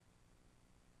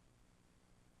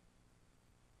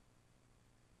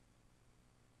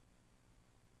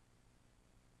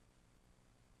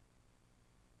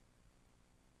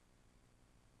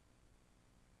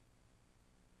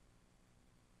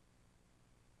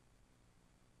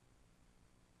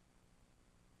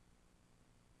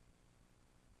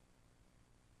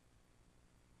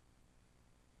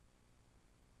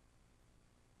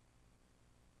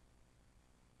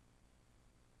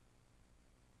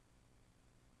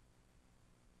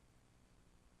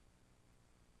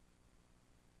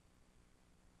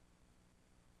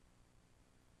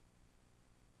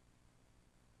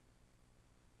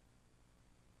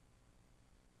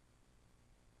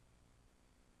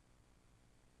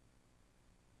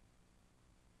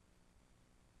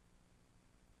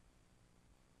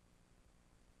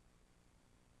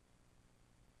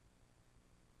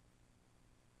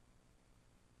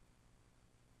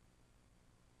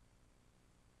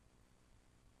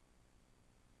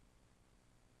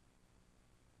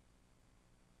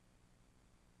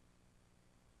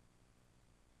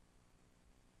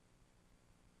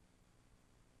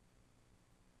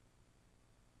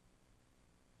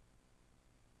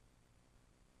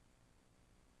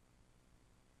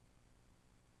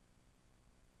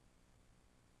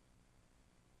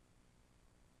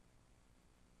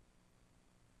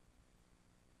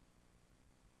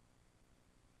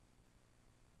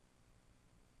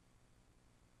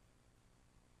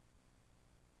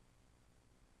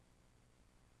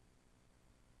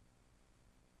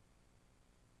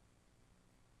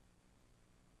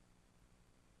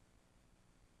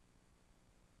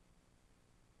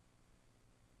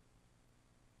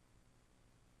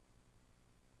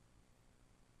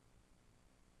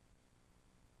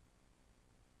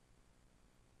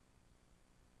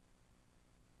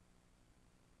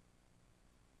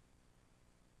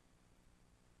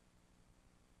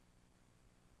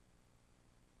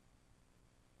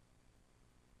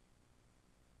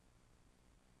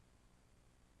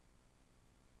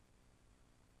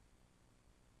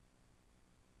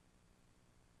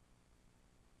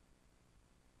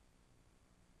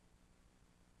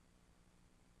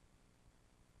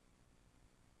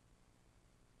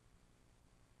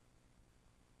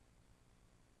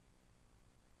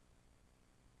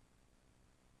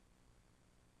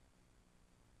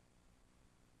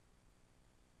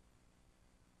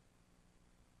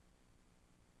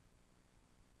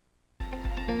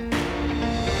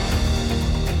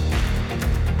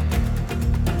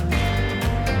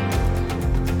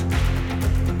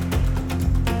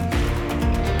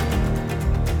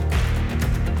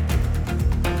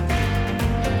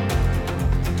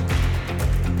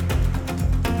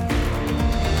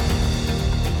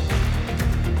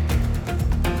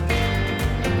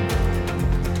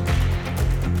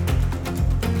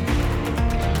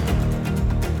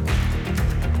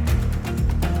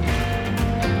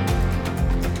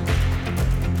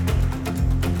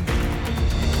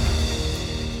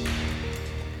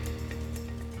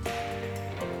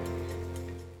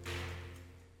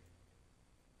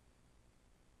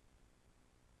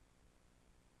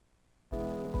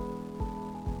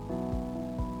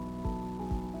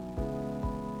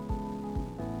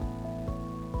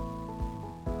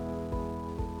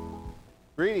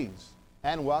Greetings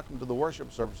and welcome to the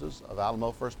worship services of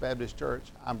Alamo First Baptist Church.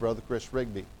 I'm Brother Chris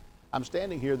Rigby. I'm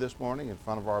standing here this morning in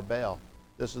front of our bell.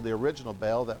 This is the original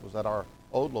bell that was at our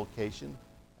old location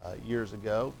years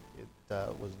ago. It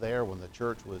was there when the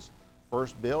church was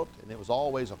first built, and it was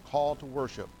always a call to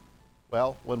worship.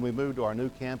 Well, when we moved to our new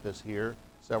campus here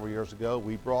several years ago,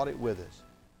 we brought it with us.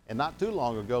 And not too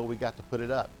long ago, we got to put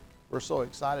it up. We're so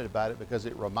excited about it because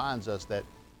it reminds us that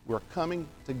we're coming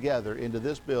together into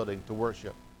this building to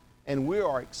worship. And we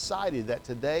are excited that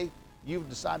today you've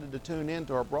decided to tune in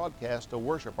to our broadcast to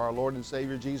worship our Lord and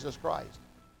Savior Jesus Christ.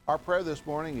 Our prayer this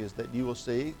morning is that you will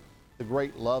see the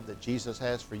great love that Jesus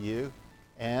has for you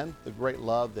and the great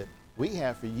love that we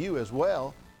have for you as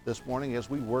well this morning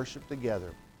as we worship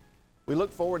together. We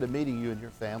look forward to meeting you and your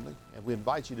family, and we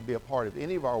invite you to be a part of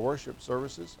any of our worship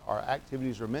services, our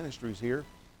activities or ministries here.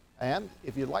 And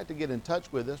if you'd like to get in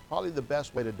touch with us, probably the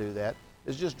best way to do that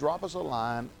is just drop us a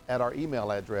line at our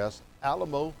email address,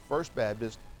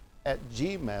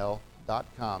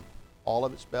 alamofirstbaptist@gmail.com. All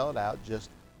of it spelled out,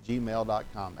 just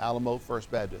gmail.com, Alamo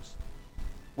First Baptist.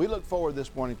 We look forward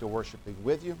this morning to worshiping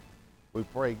with you. We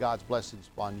pray God's blessings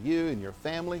upon you and your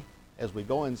family as we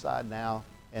go inside now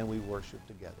and we worship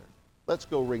together. Let's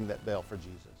go ring that bell for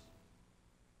Jesus.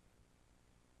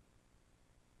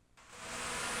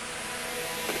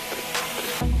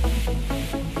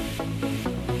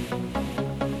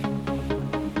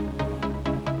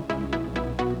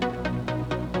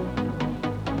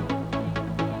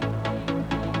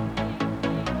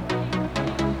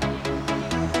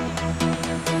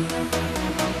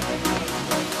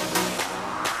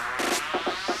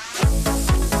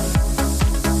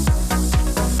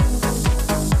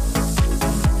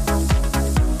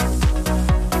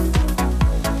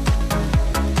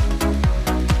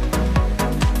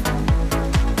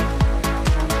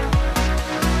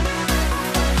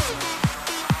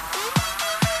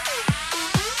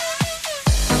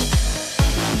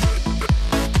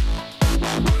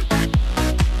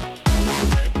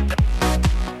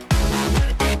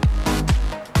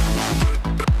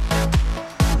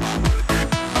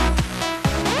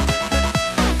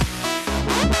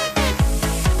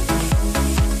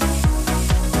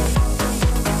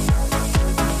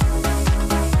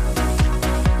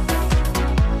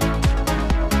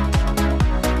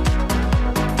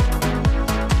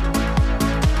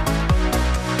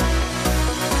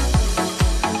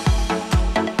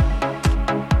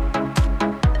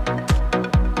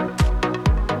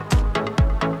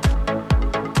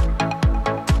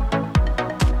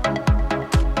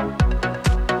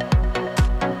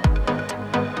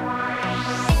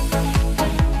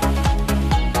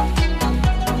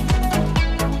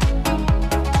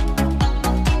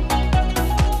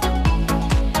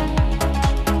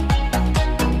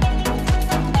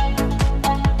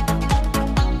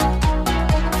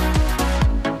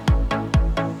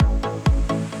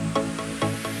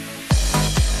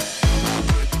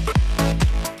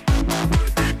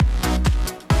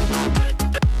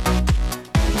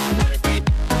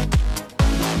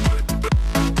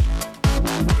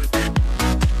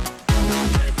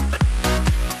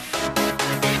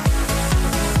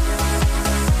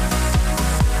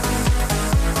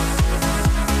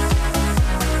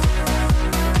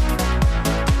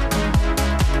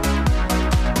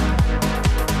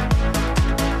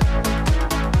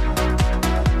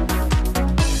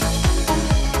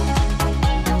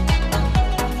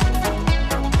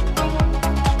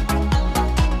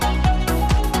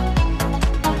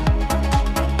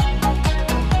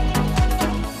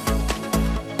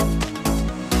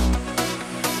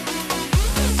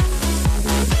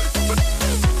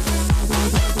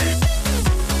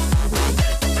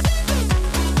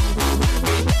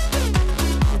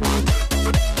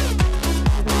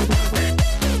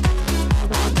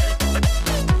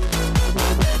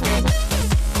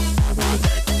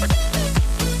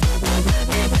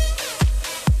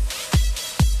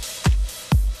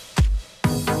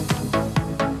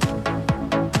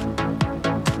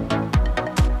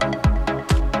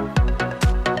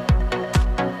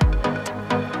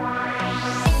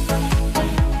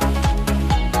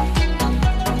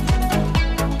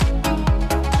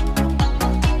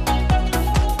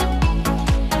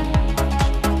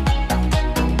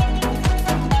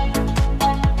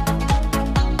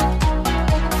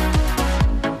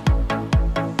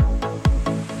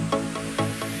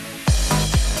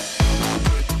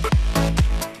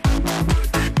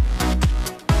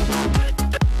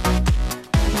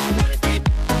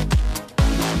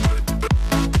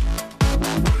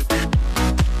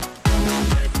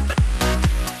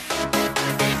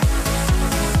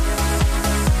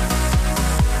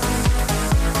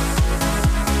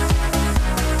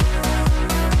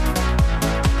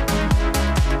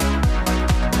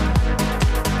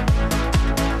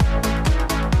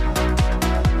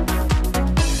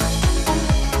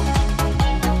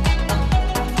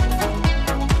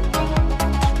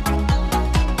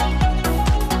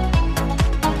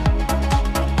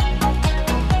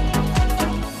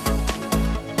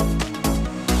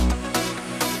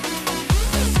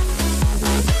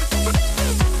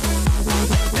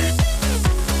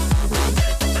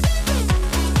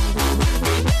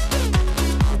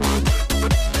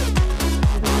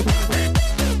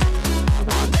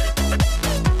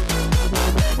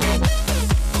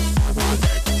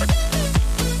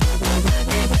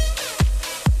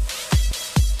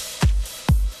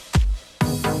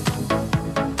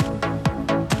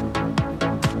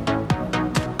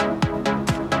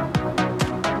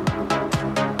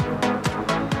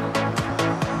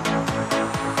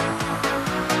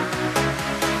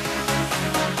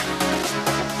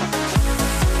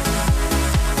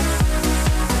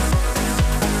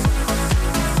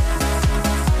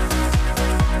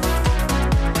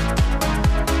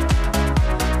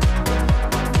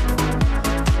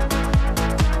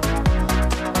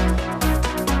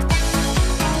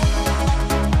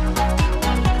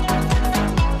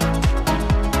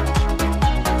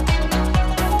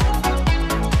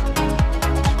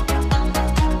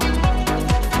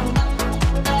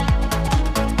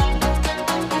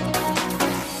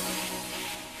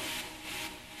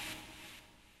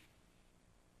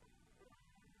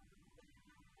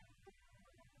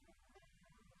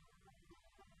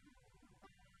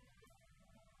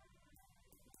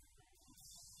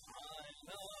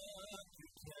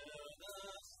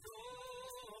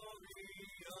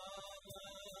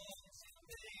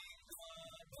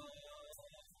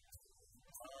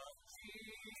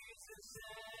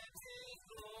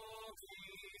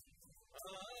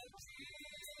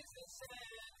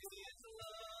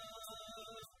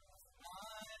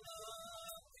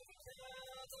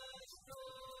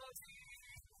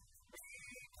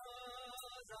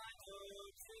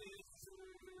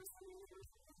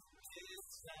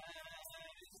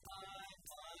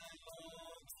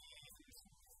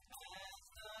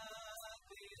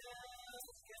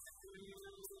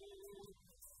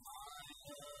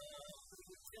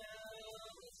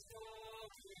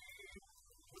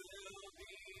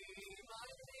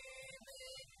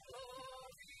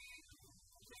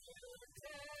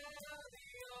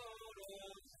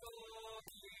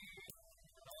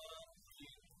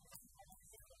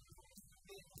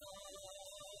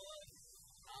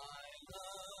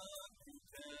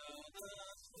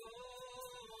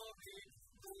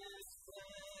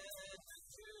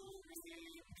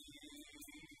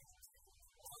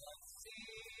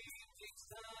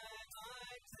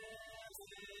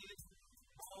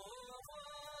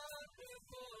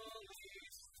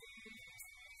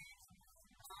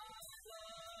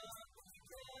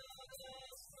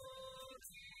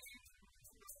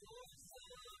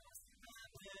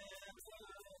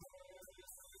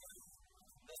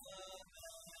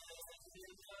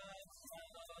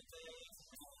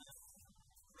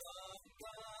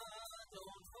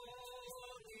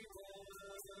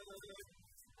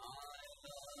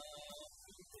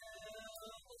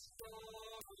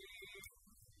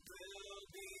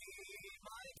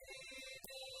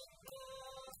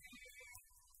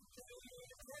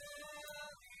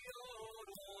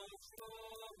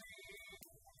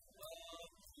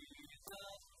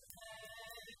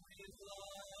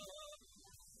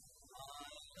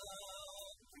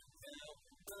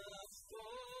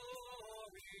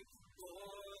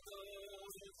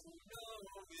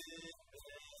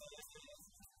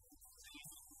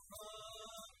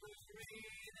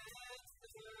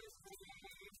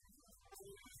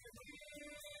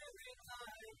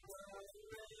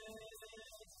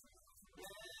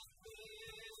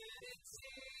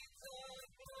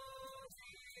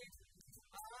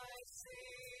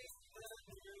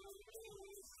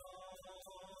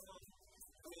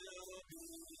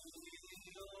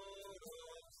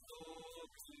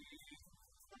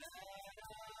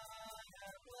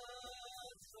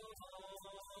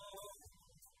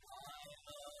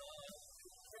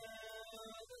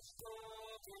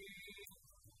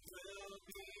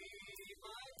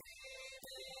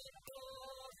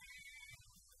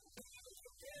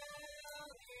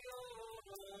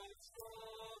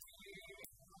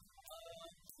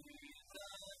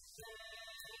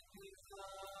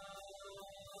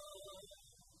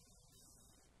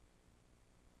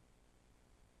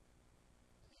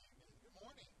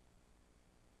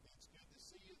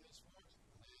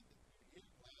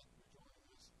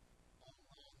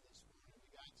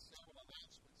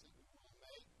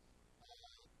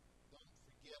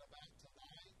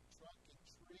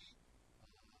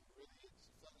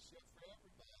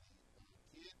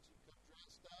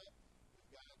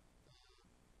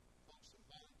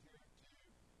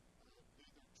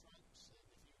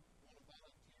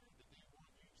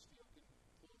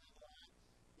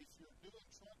 doing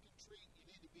trunk and treat, you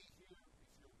need to be here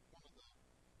if you're one of the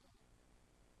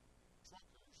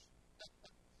truckers.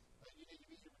 You need to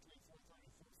be here between 4:30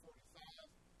 and 4:45.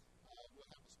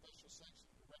 We'll have a special section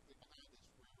directly behind us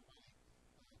where everybody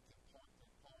can park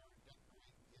their car, decorate,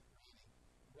 and get ready.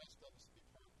 The rest of us will be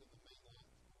parked in the main line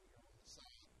where we are on the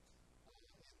side.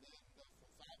 And then from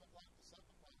 5 o'clock to 7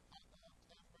 o'clock, hot dogs,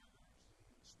 hamburgers,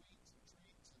 and sweets and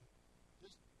treats, and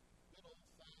just good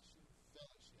old-fashioned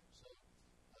fellowship.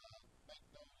 So make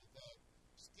note of that.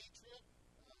 Ski trip,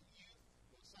 youth,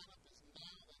 the sign-up is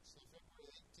now. That's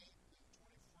February 18th to the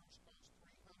 21st, cost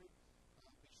 $300.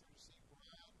 Be sure to see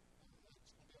Brian.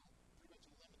 It's going to be on pretty much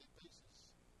a limited basis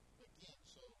again.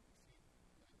 So if you,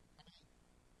 how many?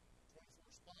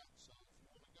 24 spots. So if you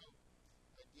want to go,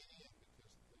 get in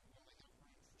because we only have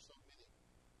room for so many.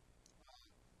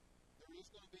 There is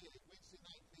going to be a Wednesday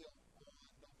night meal on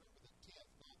November the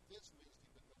 10th. Not this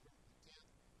Wednesday, but November the 10th.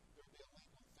 There will be a link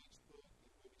on Facebook.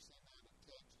 It will be sent out a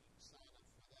text. You can sign up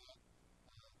for that.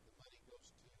 The money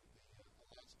goes to the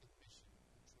Alaskan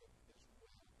Mission trip as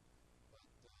well. But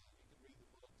you can read the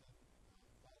bulletin,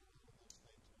 follow all of those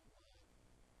things online.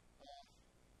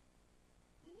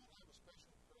 We want to have a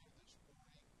special prayer this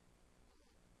morning.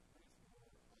 Pray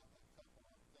for a couple.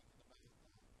 I'm thinking about the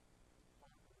Parkers,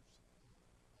 Alice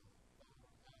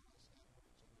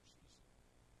Edwards and her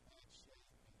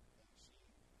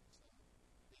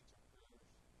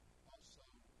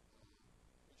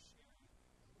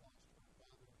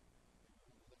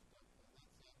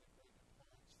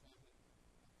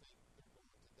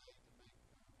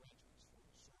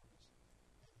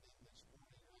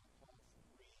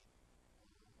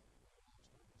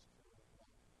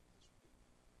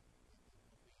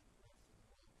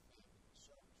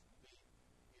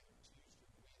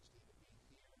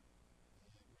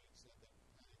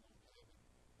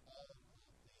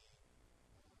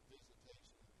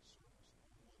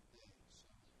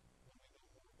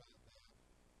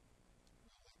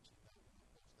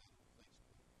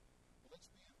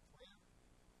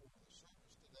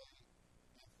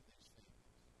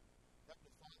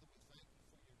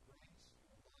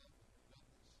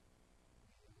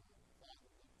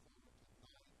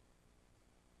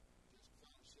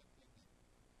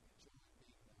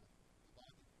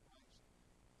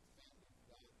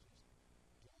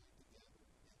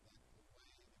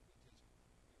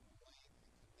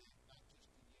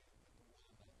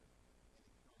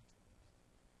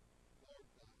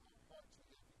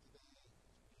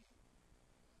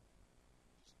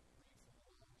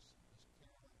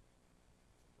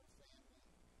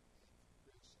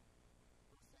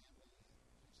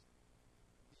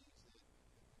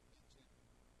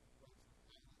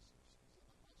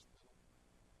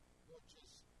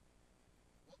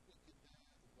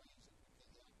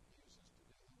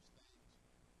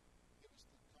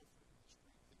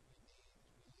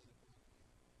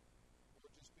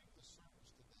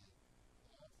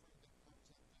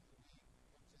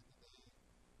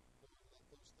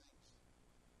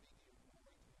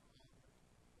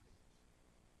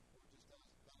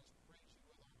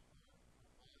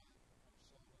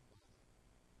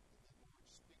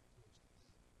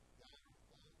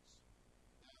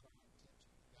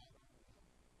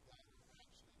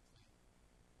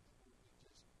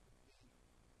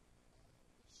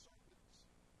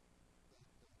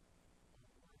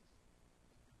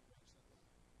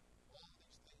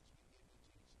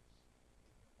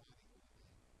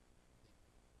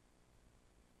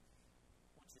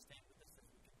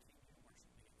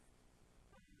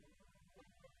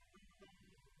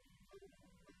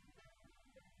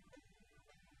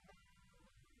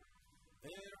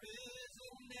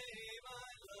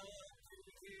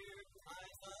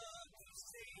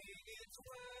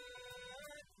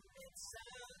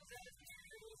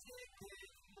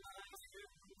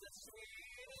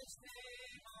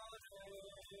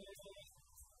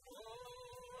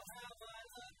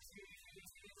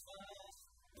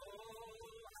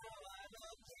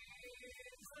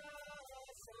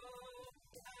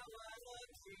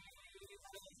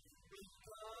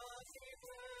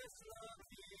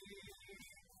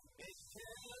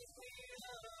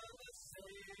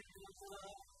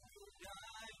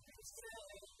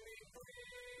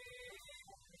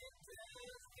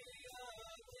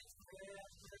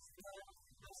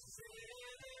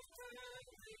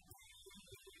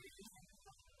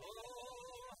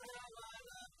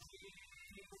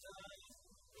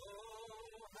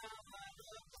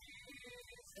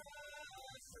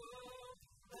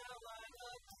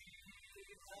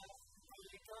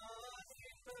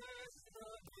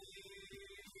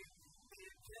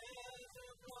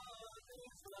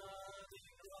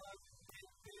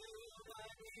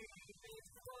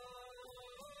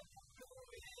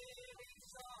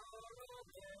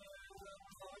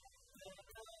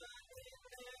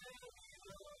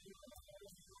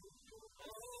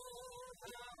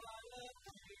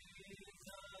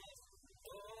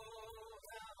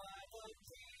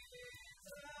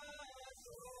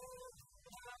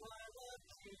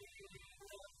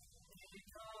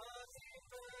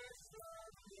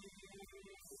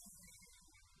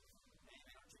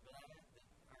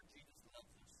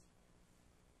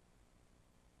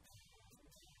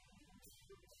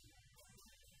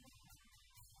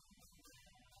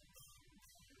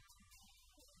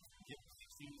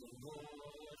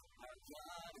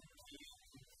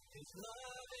His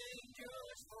love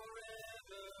endures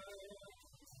forever.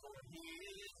 For He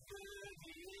is good,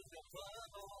 He is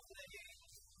above all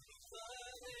things. His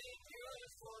love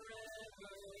endures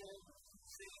forever.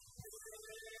 Sing praise,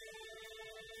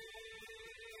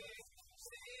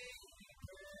 sing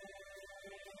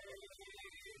praise,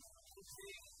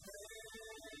 sing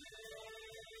praise,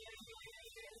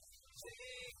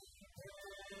 sing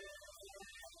praise.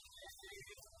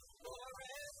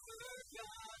 Forever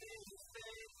God is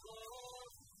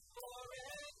faithful.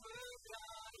 Forever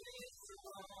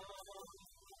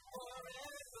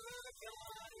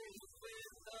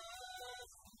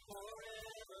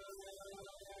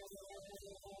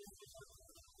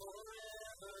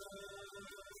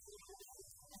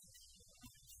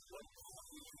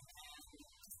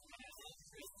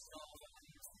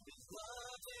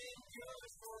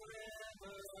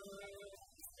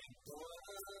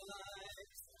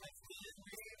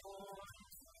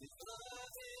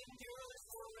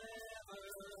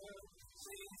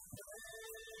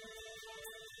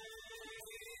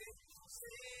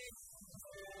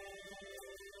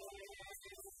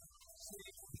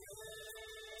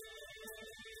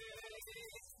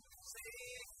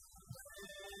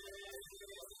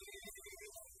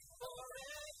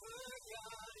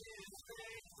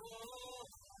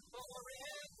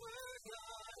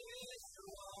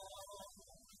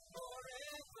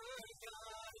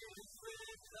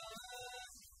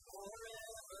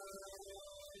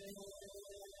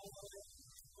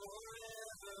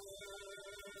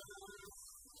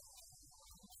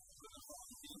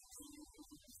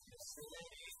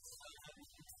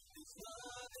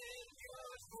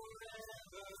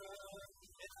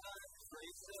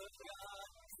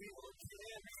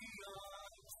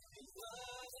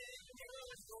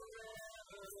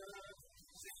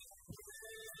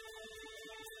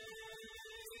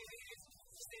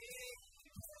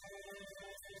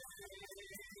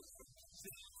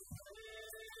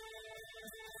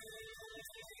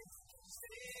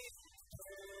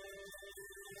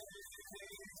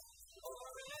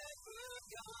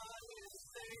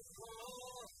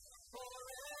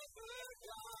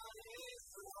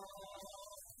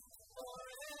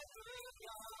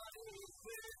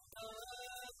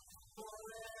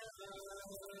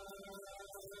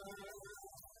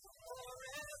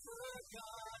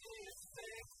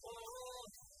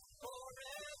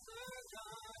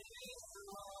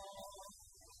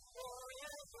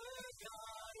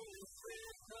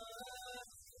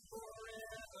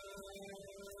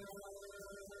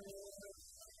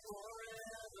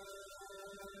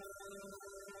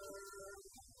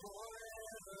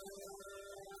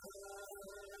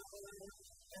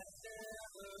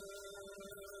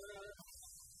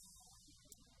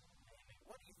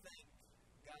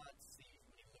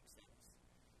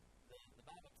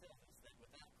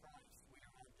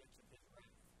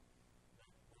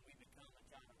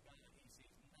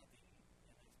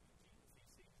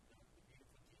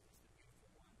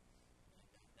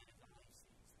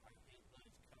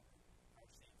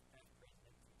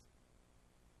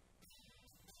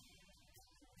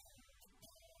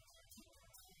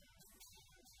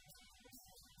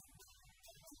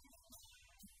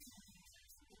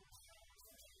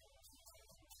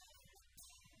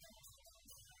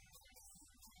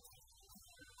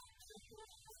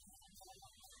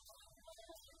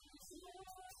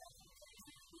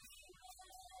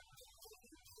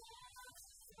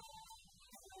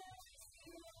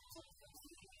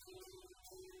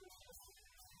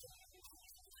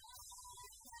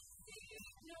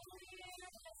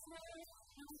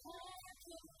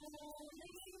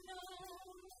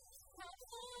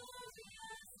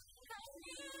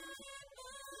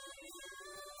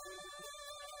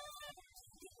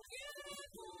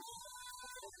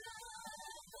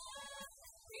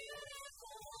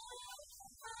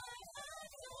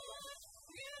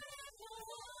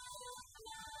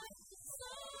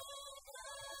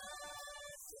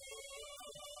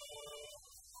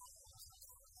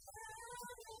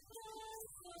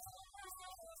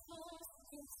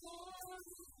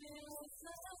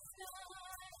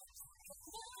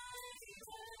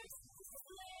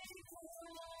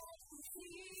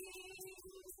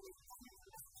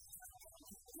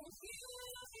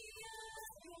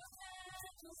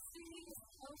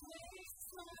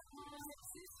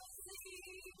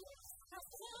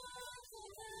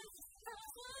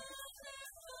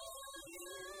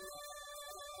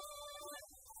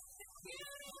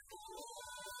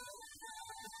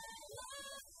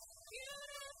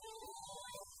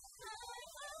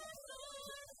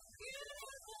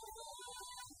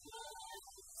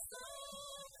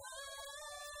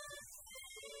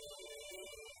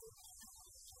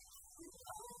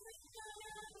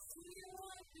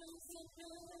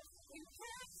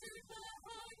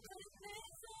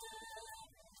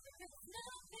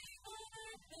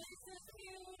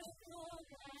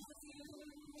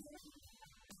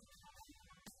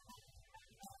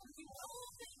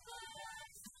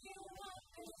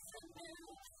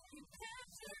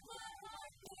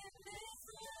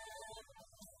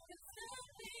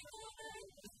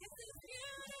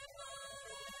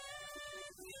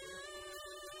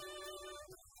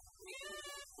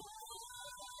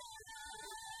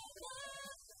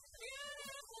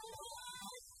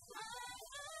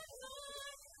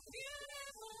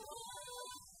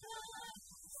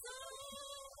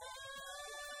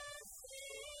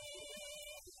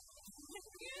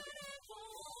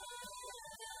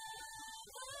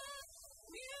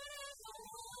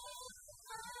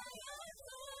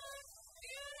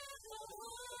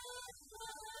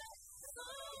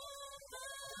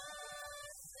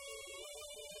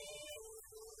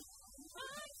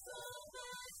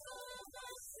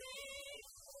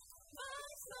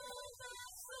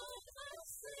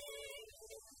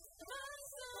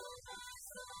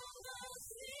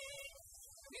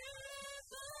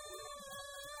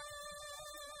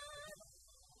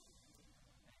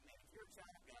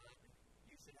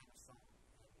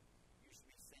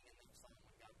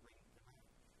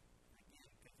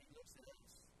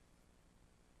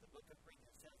look up, read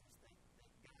themselves, think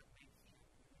that God made him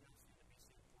who knows sin to be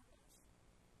sin for us.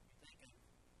 You think of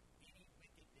any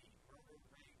wicked deed, murder,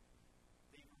 rape,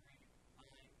 thievery,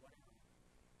 lying, whatever,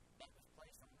 that was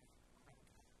placed on our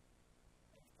God.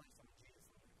 That was placed on Jesus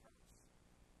on the cross.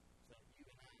 So you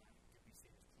and I could be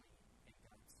seen as clean in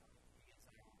God's sight. He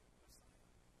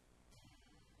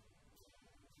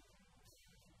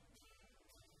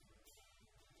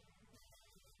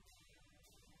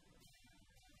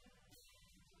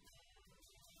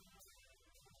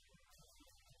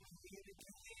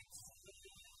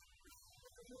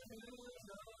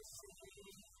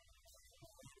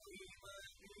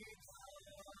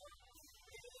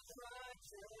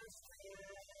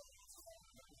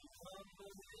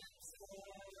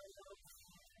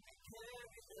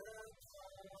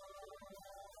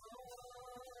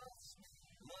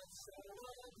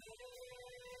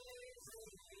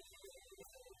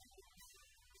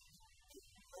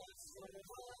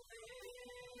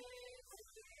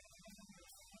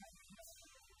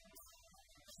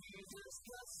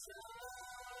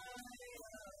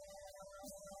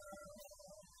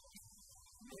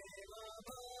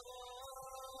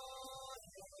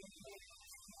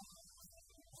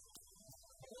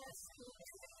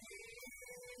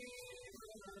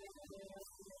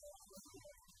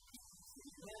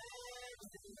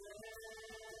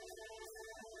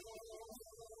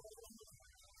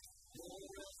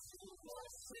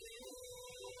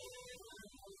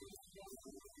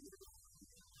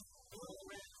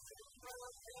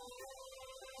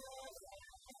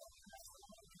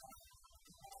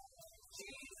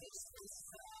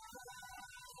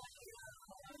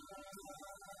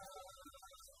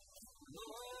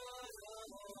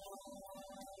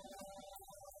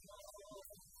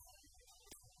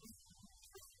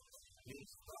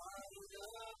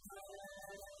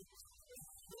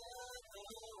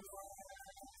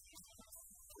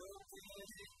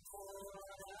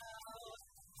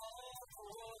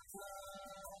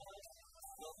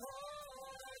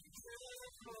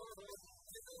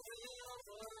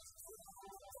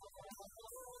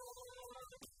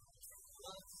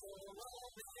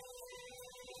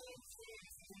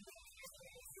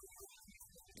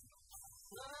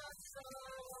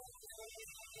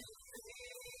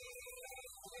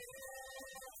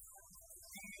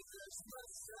is our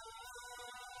Messiah.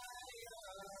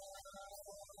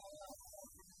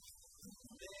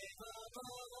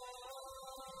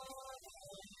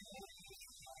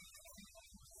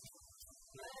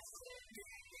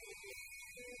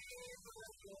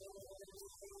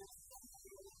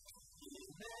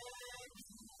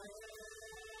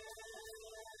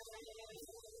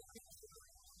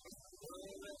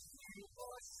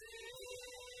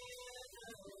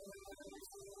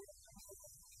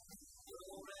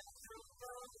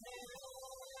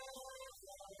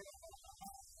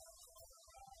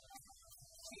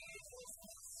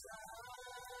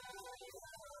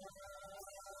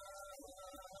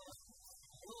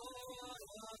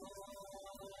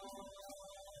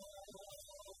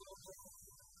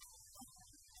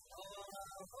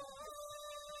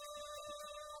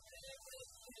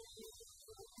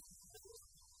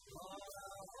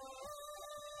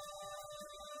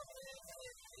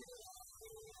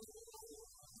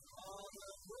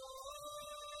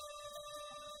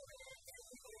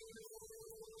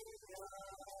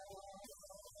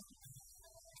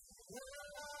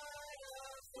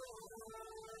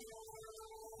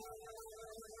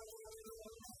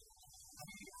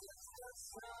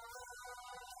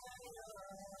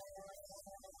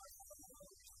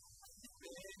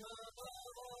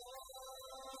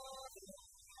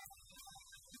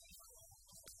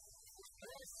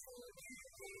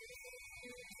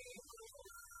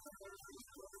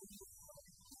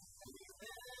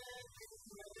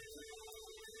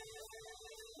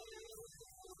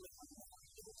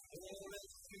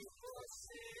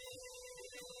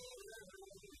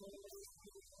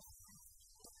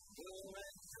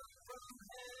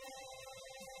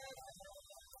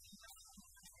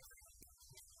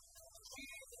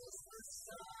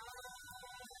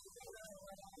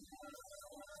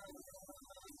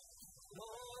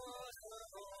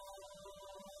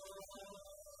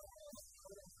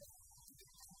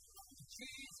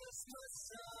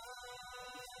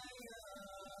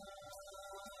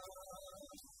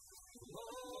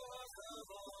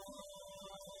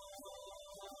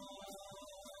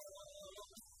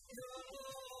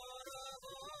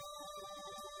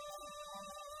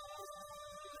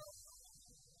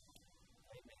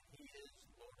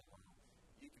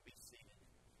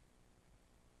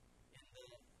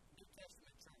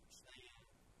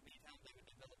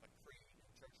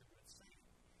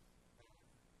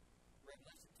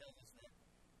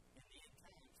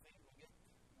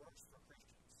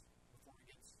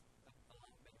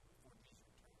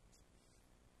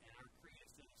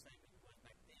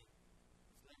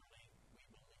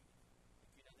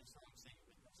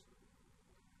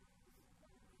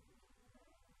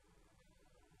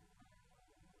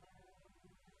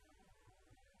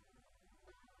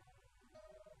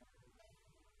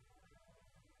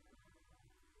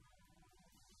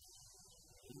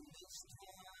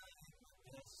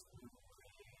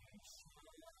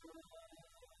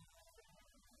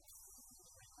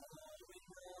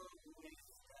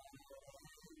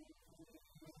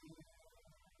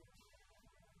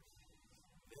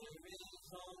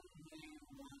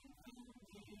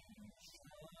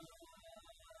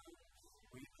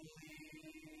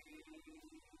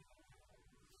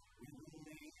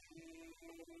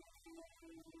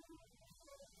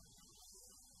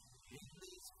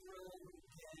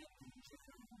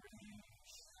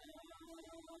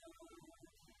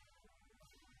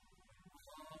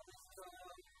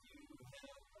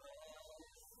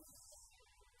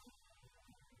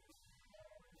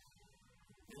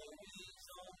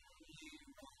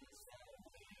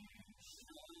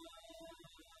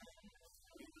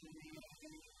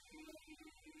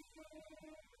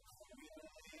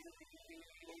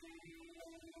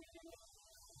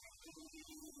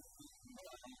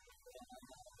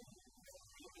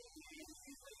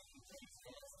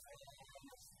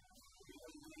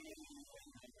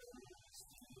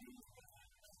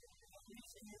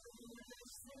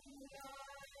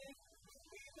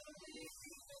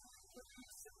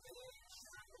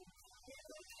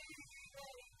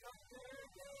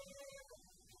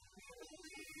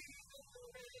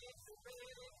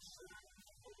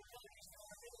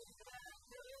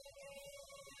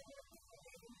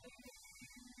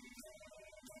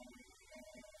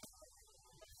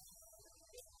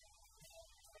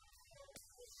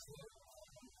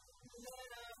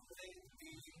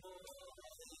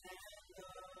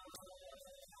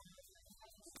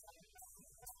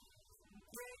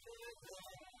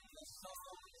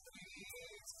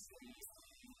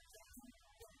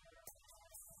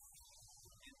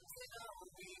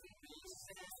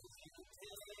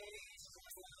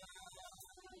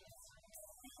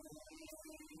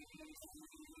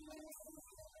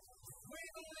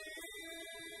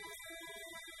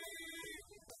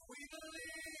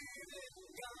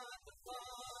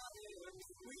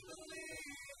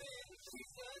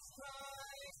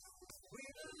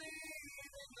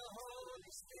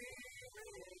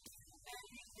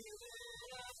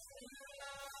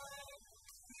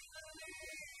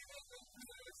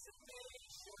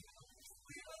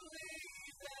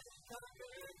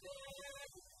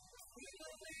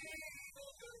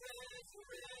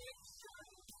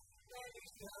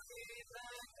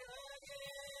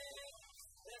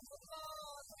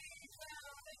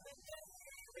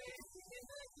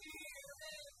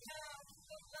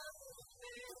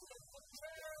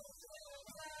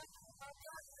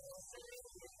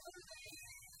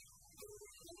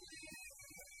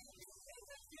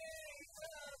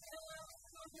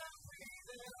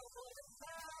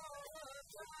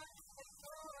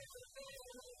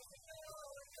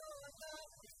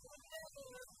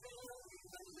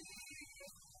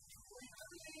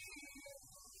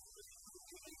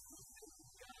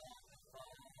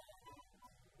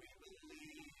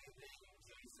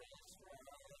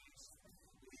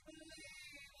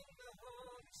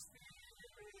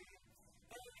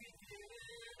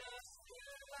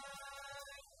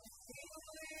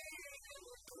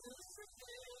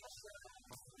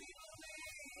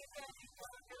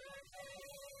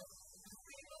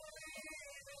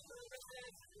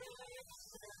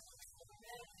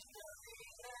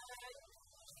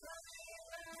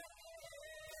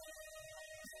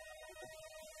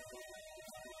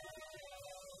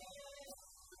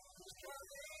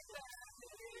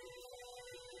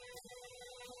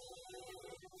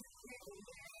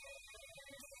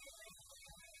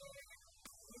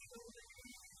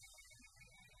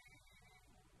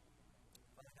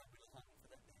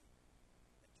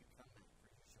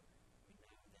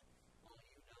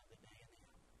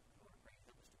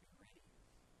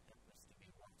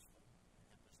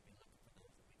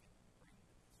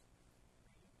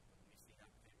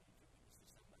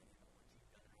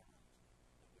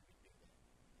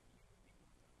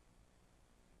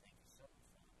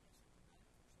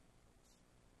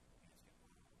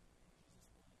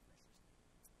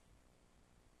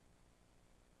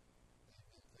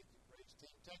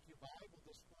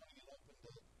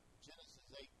 Genesis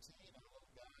 18, a little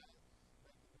guy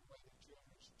making their way to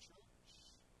children's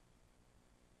church.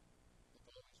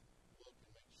 They've always look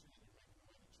and make sure they're making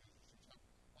their way to children's church.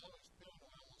 I always feel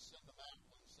I almost send them out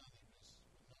one Sunday just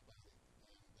with nobody.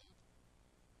 And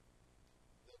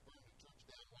they'll burn the church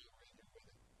down while we're in here with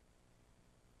it.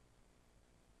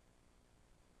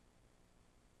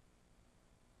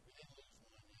 We didn't lose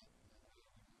one yet.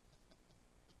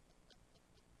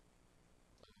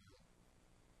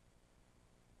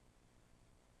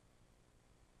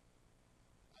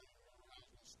 I don't remember how I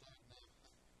was going to start now.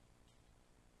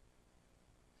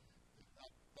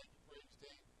 Thank you, praise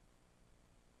team.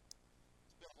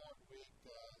 It's been a hard week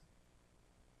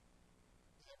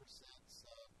ever since,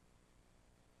 I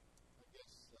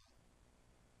guess, it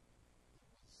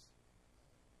was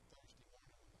Thursday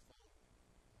morning when the phone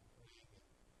rang and Reed had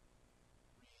called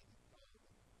and was telling me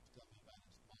about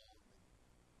his mom.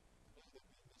 And I know that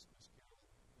we missed Miss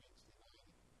Carolyn Wednesday night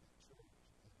at church,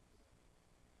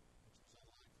 which was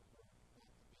unlike for her not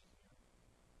to be here.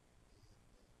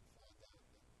 And find out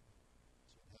that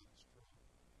she had had a stroke.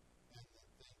 And then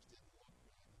things didn't look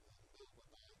good. And then in the middle of the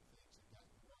night, things had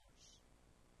gotten worse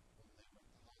when they were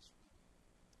at the hospital.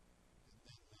 And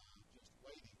then just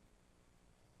waiting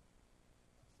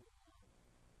for a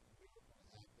miracle to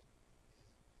happen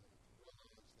and to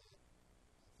realize that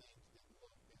things didn't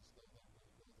look as though they were going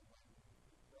to go the way we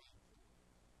were praying for.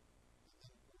 And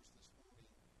then, of course, this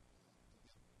morning, to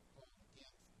get a call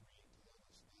again from Reed to tell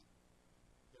us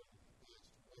that Carolyn had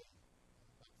passed away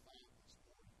about 5 this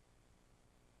morning.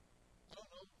 I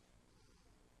don't know.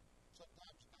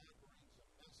 Sometimes God brings a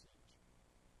message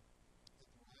at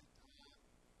the right time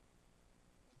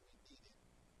when we need it,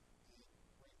 and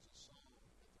brings a song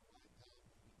at the right time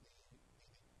when we need it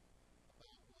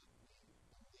about what we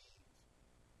believe.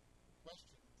 The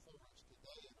question for us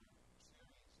today in our series is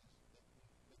that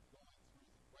we've been going through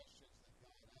the questions that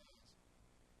God asks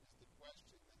is the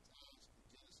question that's asked in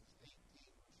Genesis 18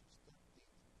 verses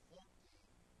 13 through 14.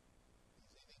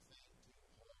 Is anything too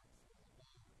hard for the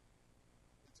Lord?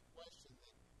 It's a question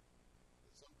that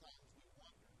sometimes we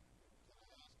wonder, can I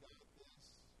ask God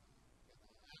this? Can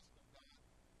I ask of God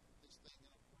this thing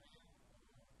in a prayer?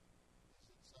 Or is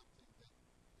it something that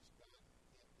just God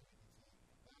can't do anything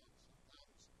about?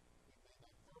 Sometimes we may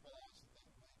not verbalize it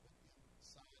that way, but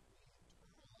inside we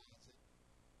internalize it,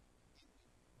 and we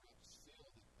perhaps feel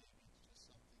that maybe it's just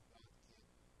something God can't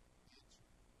answer,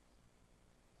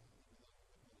 even though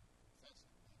we would want to confess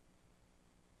it maybe.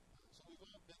 So we've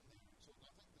all been there. So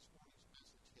I think this morning's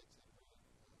message hits at a very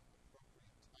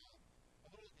appropriate time.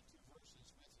 I want to look at 2 verses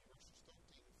with you, verses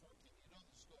 13 and 14. You know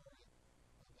the story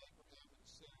of Abraham and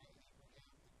Sarah.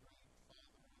 Abraham, the great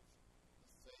father of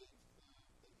the faith,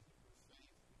 the Hebrew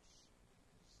faith,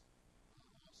 which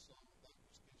is also that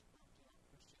which gives birth to our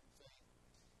Christian faith.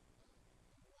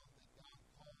 The one that God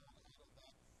called out of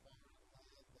that foreign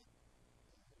land,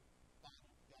 that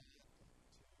followed God to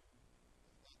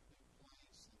that new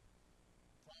place,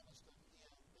 and promised of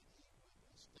him that he would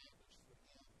establish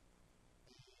for him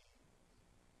a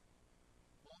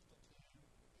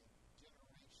multitude and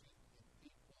generation and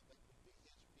people that would be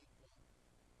his people.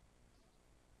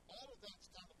 All of that's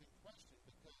kind of in question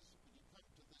because when you come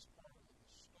to this part of the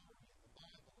story in the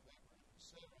Bible of Abraham and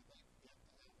Sarah, they begin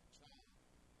to have a child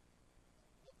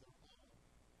of their own.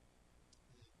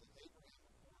 And Abraham,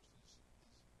 of course, is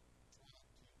trying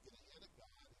to get ahead of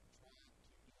God and trying to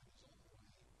do it his own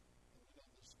way. And we know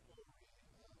the story of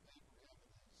Abraham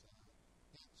and his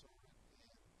Hansel,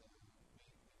 and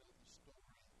we know the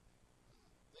story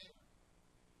there.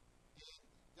 And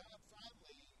God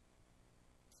finally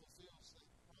fulfills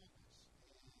that promise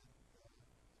and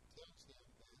tells him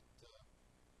that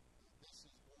this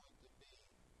is going to be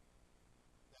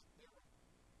that miracle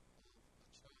of a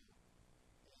child.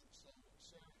 And so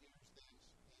Sarah hears this,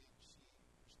 and she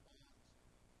responds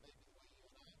maybe the way you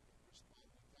and I would respond.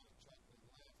 We kind of chuckle and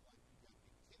laugh like, you got to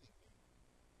be kidding me.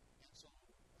 And so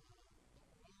the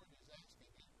Lord is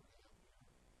asking Abraham here,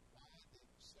 why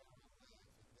did Sarah laugh?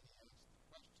 And then he asks the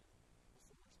question before us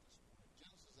this morning.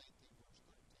 Genesis 18 verse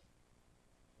 13.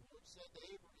 The Lord said to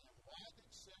Abraham, why did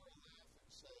Sarah laugh and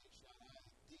say, shall I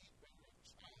indeed bear a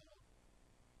child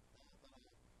now that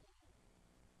I am old?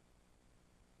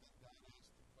 Then God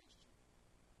asked the question,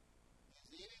 is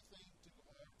anything too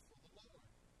hard for the Lord?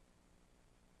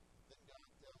 Then God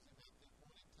tells him, at the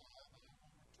appointed time I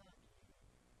will return to you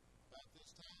about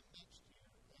this time next year,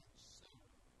 and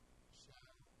Sarah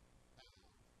shall have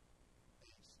a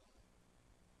son.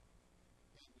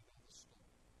 And we know the story.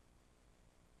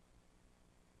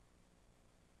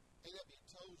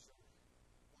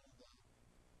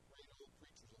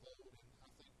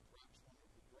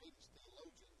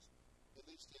 at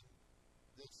least in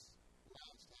this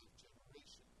last half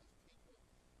generation of people,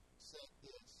 said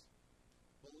this: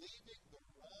 believing the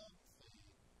wrong thing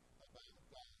about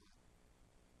God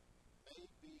may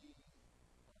be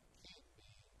or can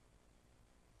be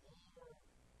more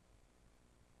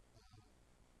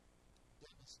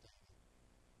devastating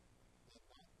than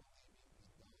not believing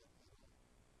in God at all.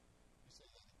 You say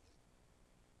that again.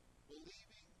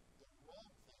 Believing the wrong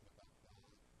thing about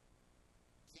God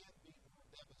can be more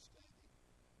devastating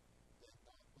than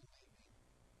not believing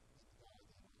in God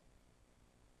at all.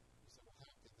 You say, well,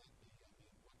 how can that be? I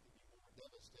mean, what could be more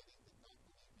devastating than not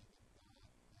believing in God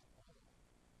at all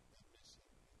and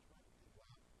missing eternity?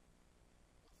 Well,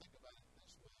 think about it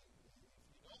this way. If you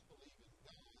don't believe in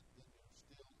God, then there's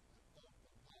still an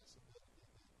open possibility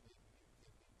that maybe you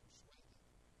can be persuaded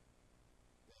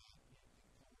that you can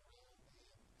come around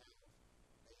and have a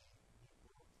new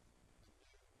birth, a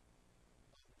new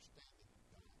understanding of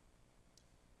God.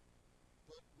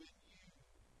 But when you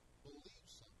believe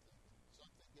something,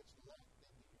 something gets locked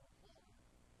into your heart,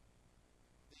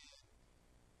 then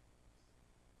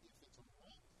if it's a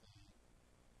wrong thing,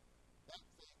 that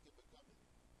thing can become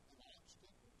an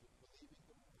obstacle to believing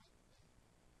the right thing.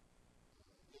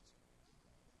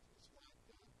 It's like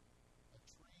a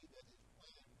tree that has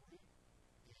planted root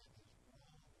and has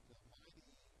grown to a mighty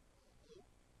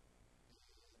oak.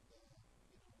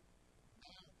 And,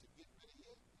 now to get rid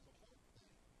of it is a hard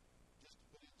thing. Just to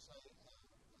put in, say, a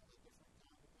different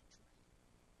kind of a tree.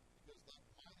 Because that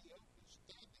mighty oak is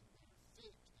standing there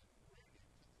fixed and rooted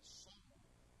to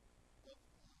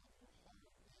the soul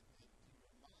of your heart and to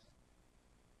your mind.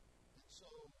 And so,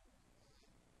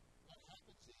 what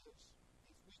happens is,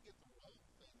 if we get the wrong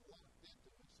thing locked into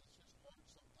us, it's just hard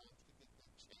sometimes to get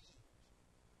that change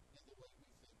in the way we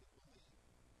think and believe.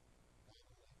 Not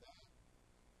only that,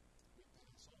 we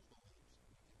pass on beliefs.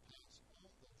 We can pass on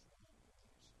those wrong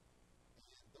beliefs. And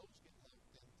those get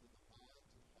locked into the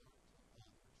minds and hearts of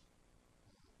others,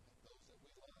 those that we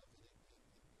love, and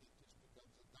it just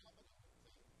becomes a domino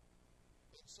thing.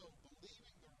 And so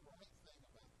believing the right thing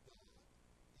about God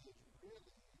is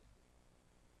really,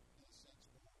 in a sense,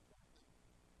 more important than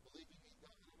believing in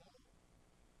God at all.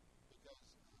 Because,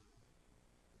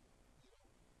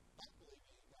 not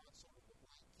believing in God is sort of a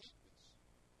blank canvas.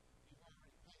 You've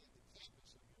already painted the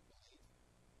canvas of your belief.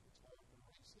 It's hard to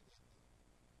erase it, isn't it?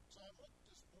 So I want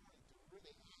this morning to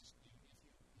really ask you, if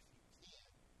you can,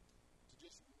 to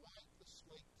just wipe the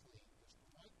slate clean, just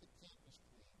wipe the canvas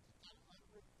clean, to kind of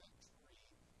unroot that tree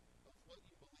of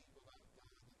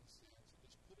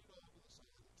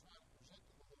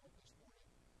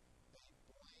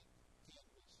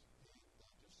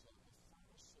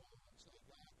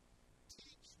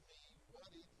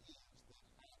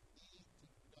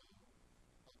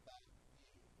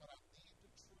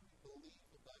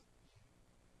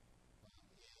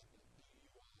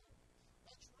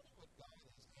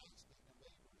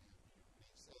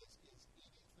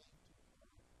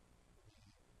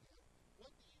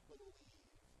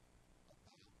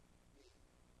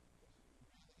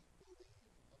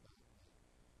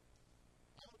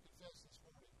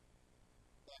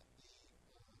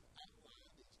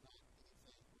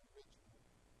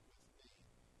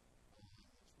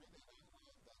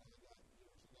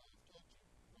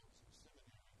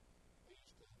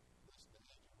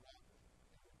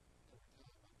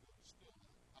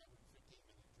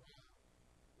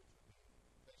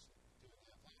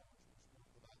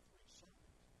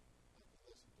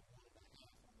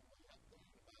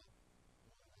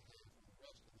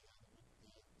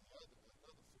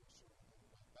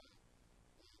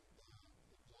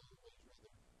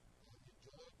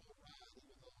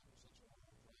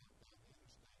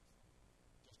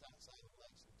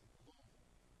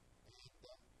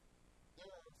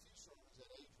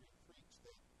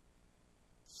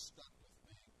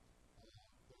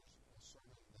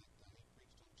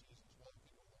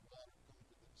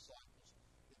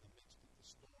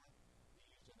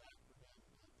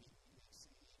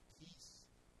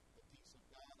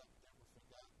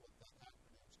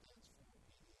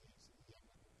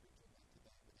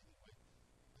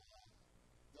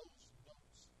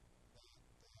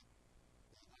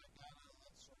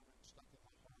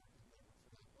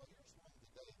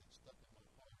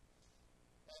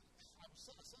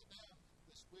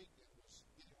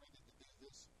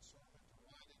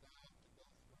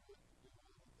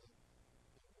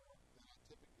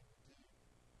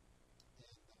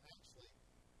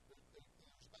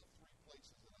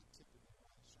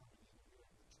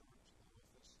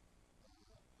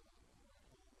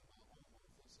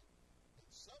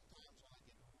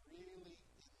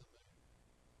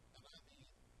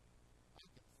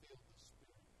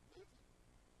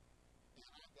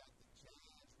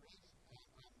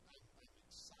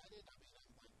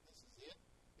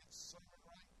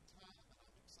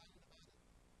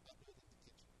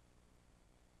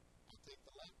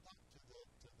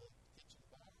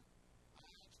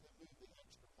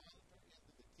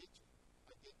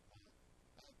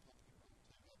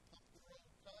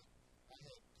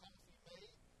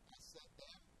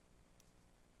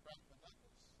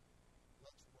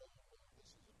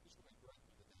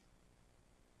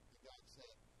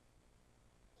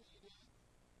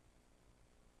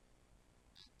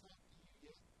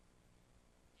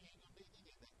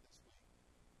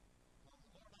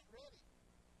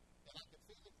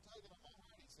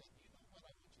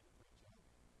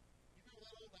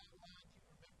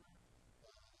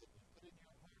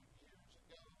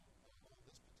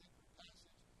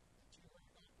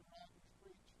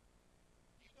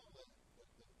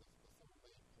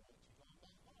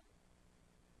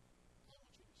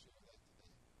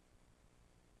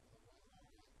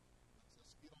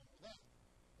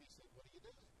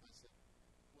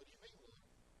me, Lord.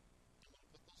 I'm going to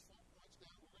put those 4 points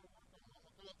down. We're going to work on them. I'm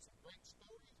going to come up with some great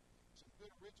stories, some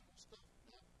good original stuff.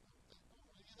 Now, I don't want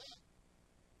any of that.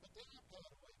 Put the iPad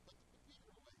away. Put the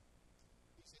computer away.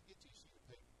 He said, get you a sheet of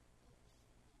paper.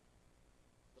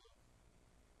 So,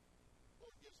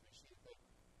 Lord gives me a sheet of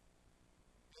paper.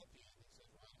 At the end, he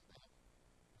says, write them down.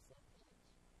 The 4 points.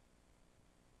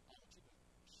 I want you to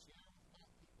share with my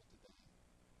people today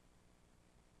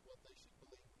what they should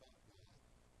believe about God.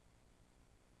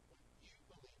 What you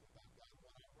believe about God.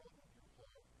 What I wrote on your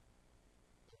heart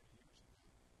 30 years ago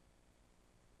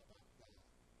about God.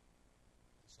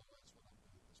 And so that's what I'm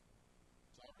doing this morning.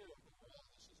 So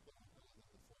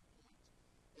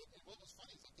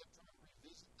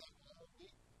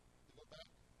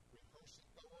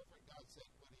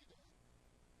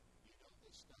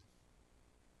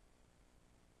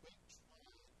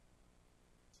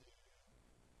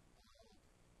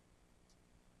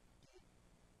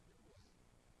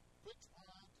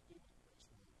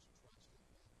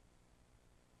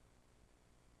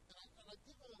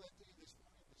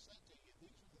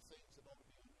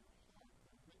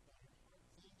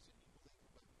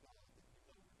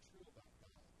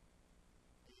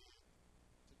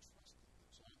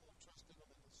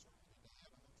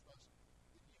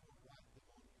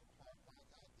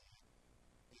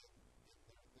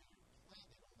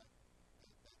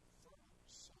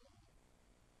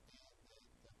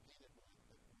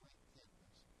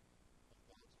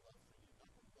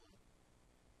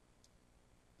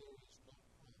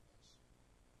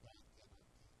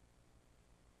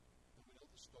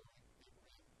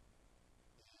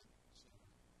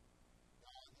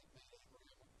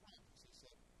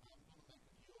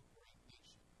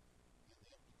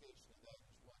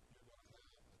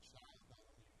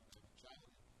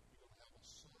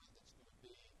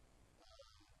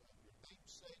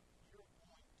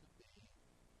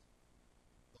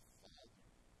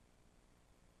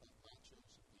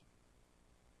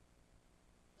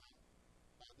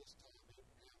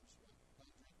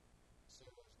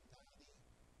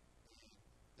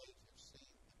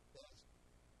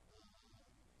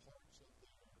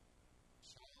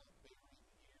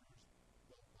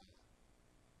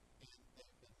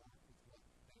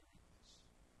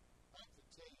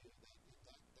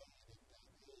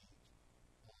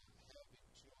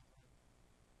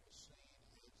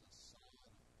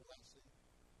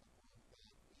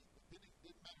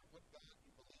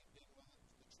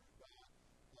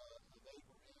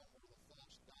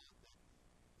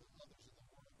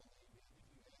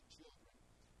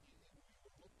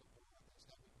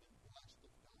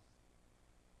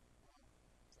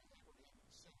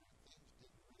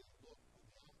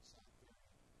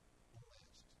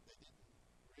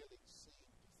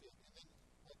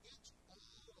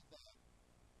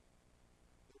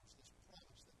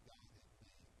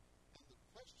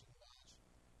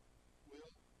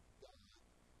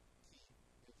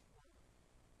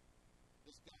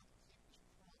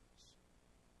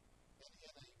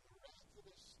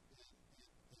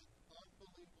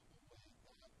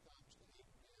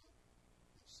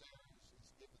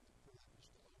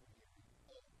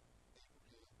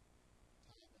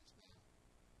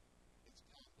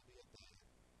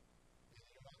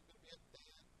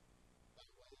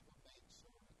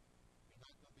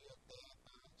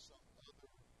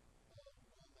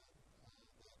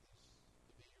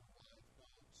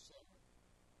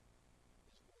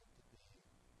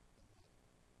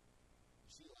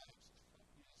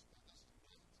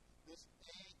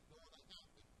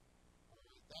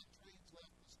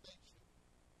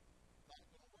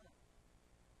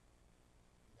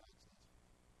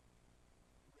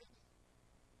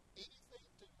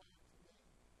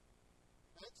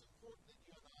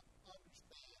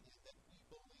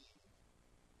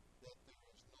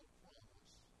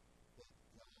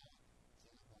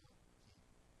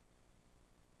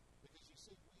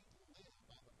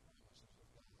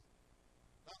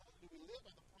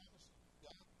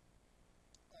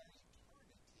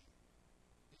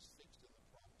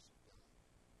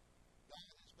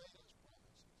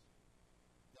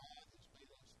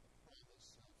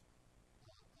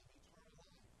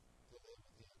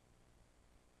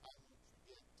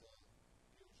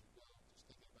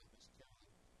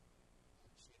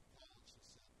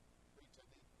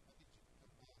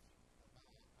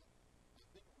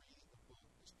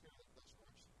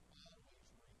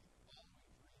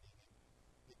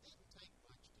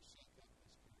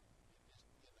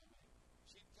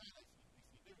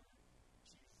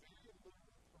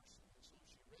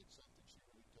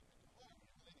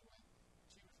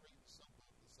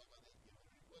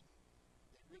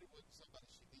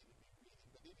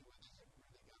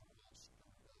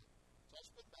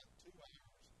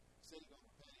sitting on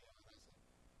the patio, and I said,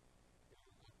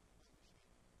 God, I promise you,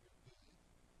 you're good.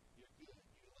 You're good.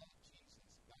 You love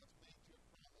Jesus. God's made you a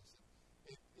promise.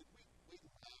 And we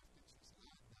laughed, and she said,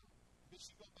 I know. But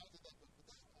she go back to that book, but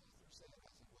that author said, I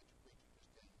said, what'd your preacher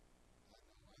just tell you? I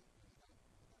know, I'm good. I'm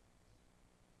good.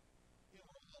 You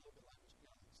know, we're all a little bit like Miss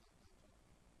Carolyn sometimes, aren't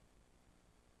we?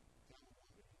 Kind of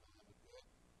wonder, you know, am I good?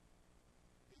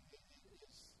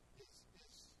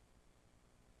 Is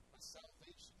my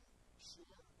salvation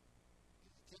sure?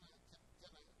 Can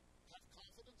I have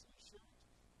confidence and assurance?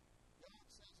 God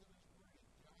says in His Word,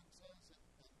 John says in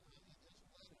His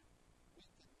letter, we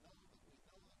can know that we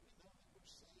know that we know that we're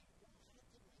saved. Well, how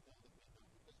can we know that we know?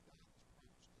 Because God has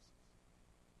promised us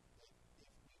that if we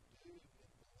do and believe and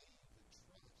trust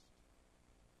in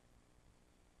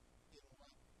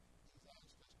what He's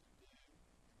asked us to do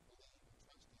and believe and trust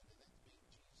in, and that's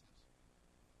being Jesus,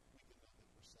 we can know that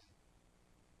we're saved.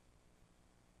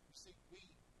 You see, we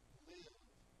live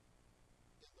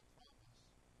in the promise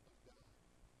of God.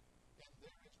 And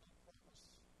there is no promise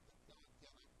that God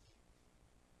cannot keep.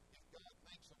 If God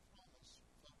makes a promise,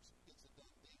 folks, it's a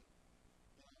done deal.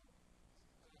 You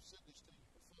know, I've said this to you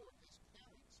before, as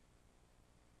parents,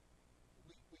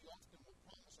 we often will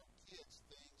promise our kids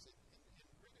things, and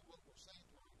really what we're saying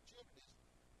to our children is,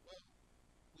 well,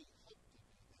 we hope to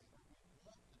do that, or we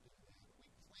want to do that, or we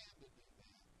plan to do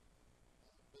that.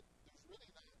 But there's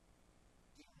really not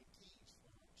guarantees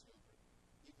for our children,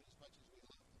 even as much as we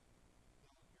love them. You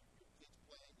know, your kids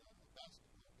playing a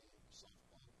basketball game, a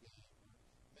softball game,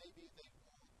 or maybe they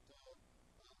want a toy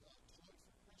for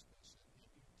Christmas, and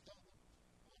you tell them,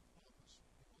 I promise,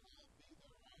 I'll be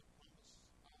there, I promise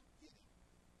I'll get it.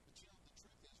 But you know, the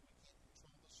truth is we can't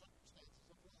control the circumstances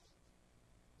of life.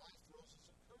 Life throws us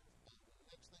a curveball, and the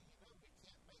next thing you know, we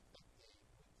can't make that game,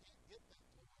 we can't get that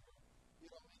toy, or, you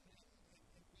know,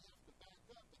 and we have to back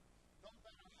up. And no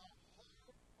matter how hard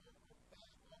or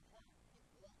bad our heart would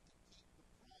want to keep the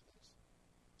promise,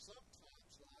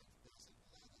 sometimes life doesn't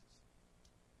let us.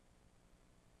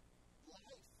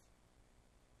 Life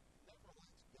never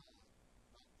lets God not keep a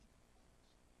promise.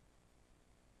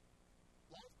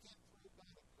 Life can throw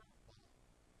God a curveball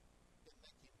and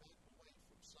make him back away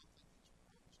from something He's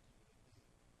promised you to do.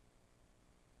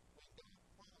 When God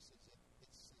promises it,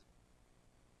 it's settled.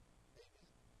 Amen.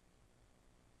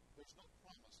 There's no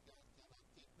promise God cannot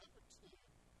keep. Number two,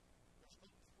 there's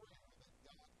no prayer that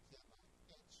God cannot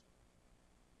answer.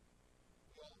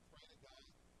 We all pray to God.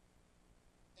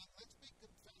 And let's be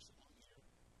confessional here.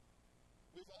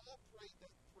 We've all prayed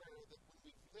that prayer that when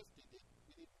we've lifted it,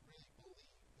 we didn't really believe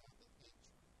God would answer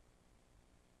it.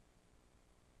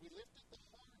 We lifted the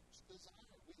heart's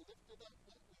desire. We lifted up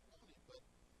what we wanted,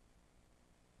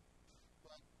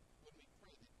 but when we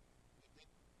prayed it, we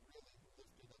didn't really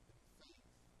lift it up in faith,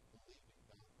 believing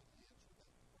God would answer that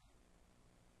prayer.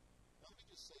 Now, let me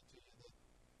just say to you that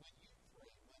when you pray,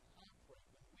 when I pray,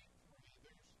 when we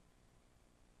pray,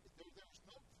 there's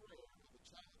no prayer of a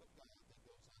child of God that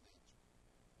goes unanswered.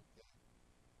 Okay?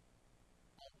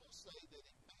 I will say that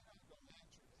it may not go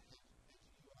answered as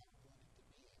you and I want it to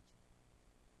be answered.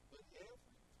 But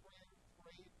every prayer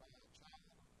prayed by a child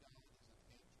of God is an answered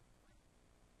prayer.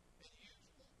 And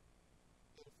usually,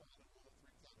 it'll fall in one of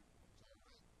three categories, all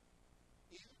right?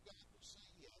 Either God will say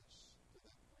yes to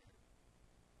that prayer,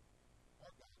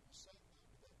 or God will say no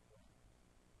to that prayer.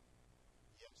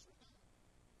 Yes or no?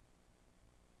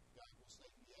 God will say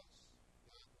yes,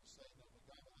 God will say no, but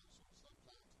God will also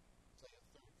sometimes say a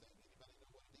third thing. Anybody know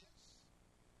what it is?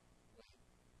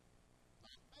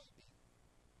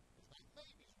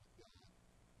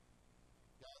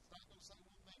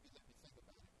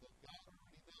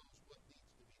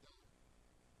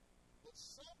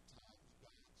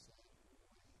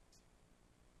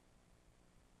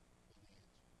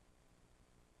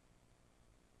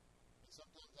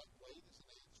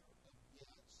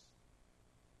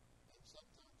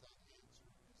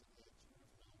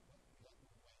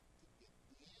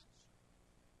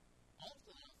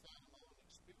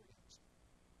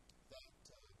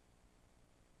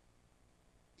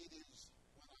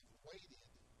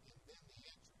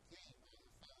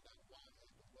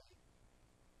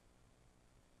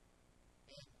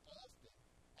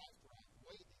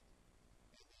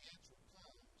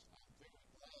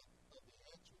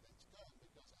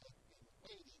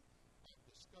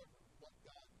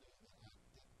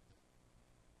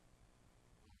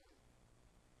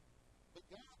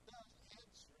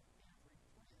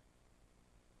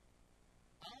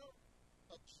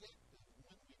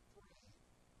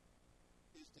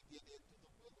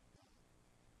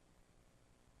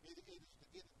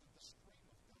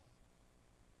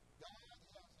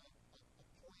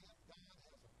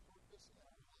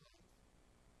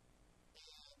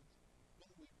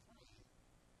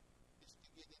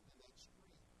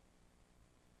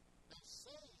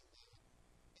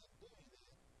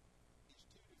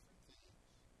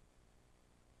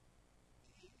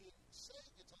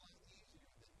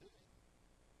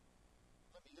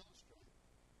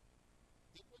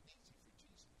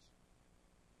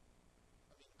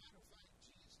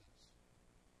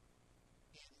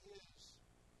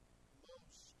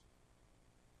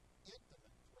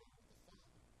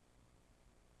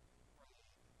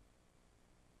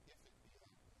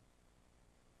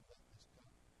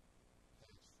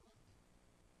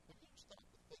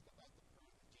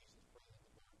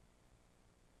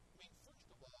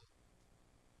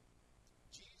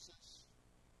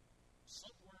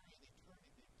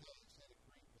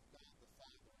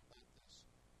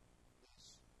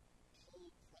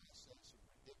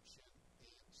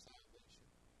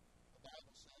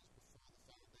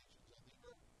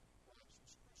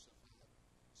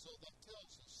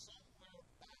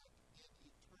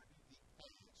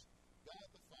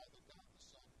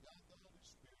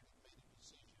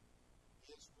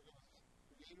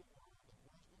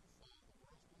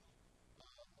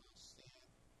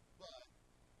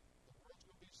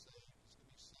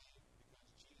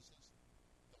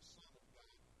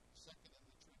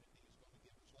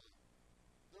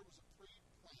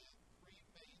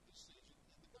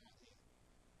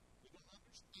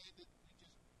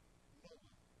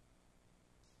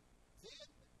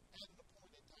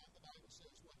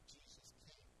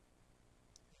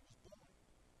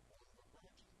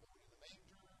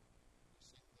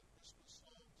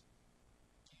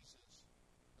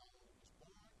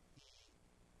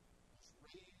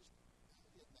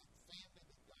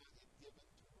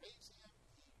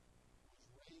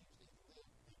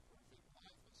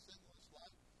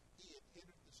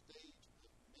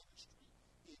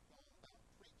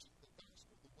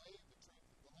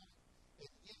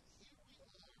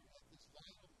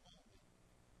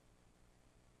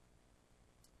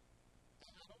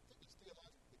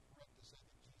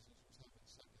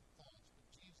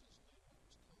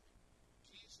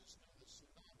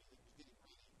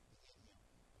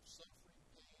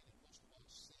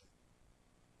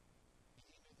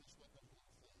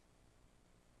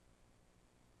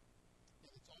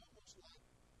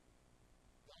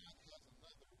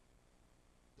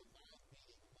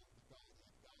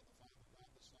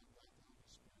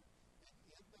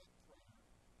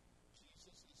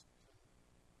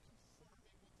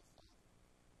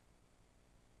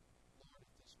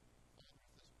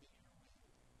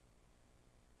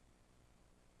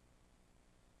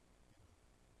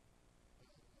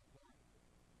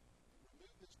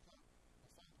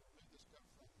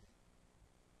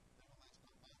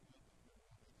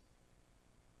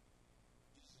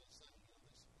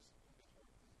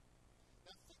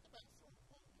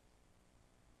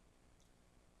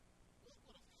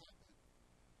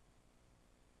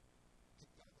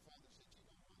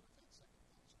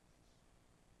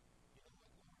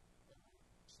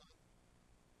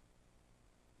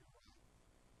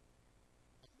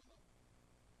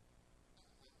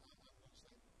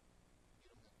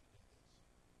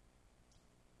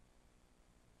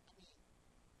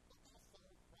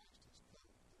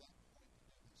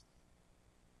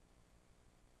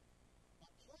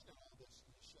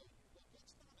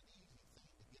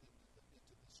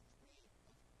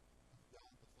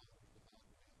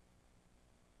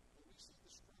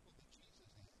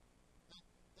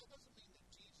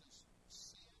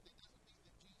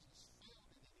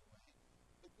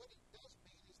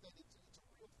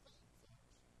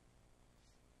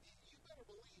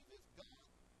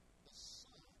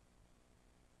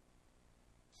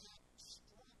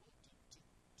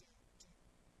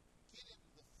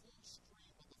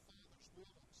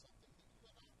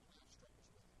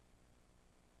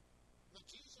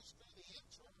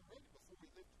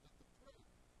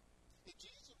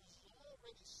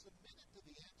 submitted to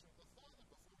the answer of the Father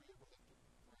before he ever lifted up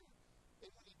a prayer. And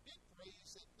when he did pray, he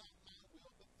said, not my will,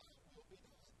 but thy will be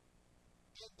done.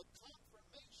 And the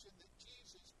confirmation that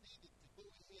Jesus needed to go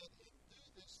ahead and do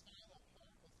this final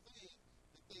horrible thing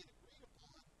that they had agreed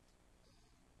upon,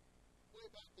 way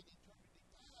back in eternity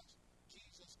past,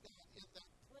 Jesus got in that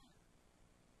prayer.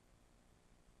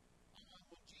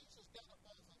 When Jesus got up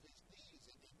off of his knees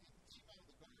and came out of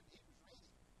the garden, he was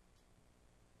ready.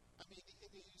 I mean,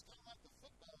 he was kind of like the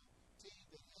football team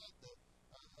that had the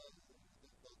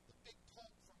big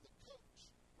talk from the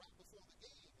coach right before the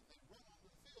game, and they run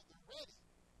onto the field. They're ready.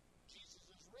 Jesus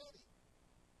is ready.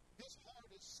 His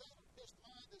heart is settled. His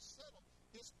mind is settled.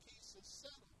 His peace is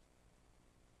settled.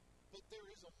 But there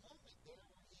is a moment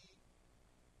there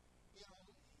where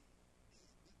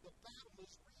the battle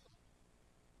is real.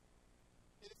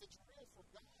 And if it's real for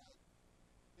God,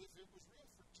 if it was real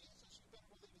for Jesus, you better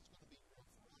believe it's going to be real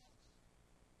for us.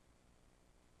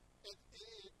 And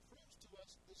it proves to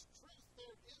us this truth.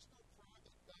 There is no prayer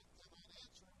that God cannot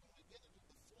answer when we get into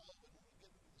the flow and when we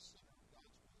get into the center of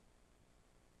God's will.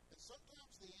 And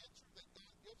sometimes the answer that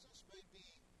God gives us may be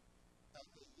a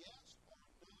yes or a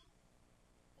no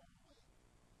or a wait.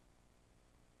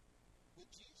 With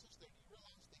Jesus, there you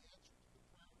realize the answer to the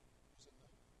prayer was a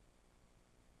no.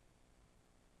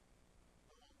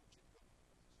 I want you to go to the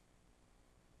place.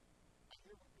 I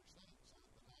hear what you're saying, son,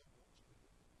 but I want you to do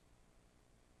it.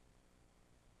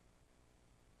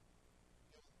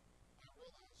 I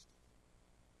realized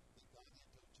that God had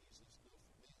told Jesus no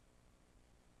for me.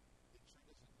 It sure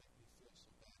doesn't make me feel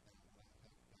so bad now when I have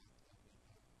God tell me no for my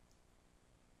good.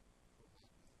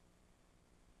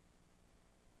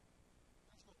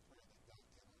 There's no prayer that God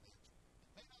cannot answer.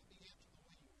 It may not be answered the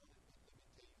way you want it, but let me tell you,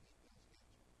 he does answer prayer.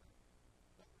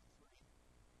 Number 3,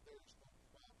 there is no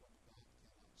problem God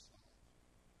cannot solve.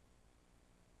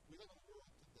 We live in a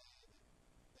world today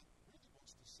that really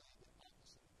wants to say the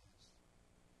opposite of this.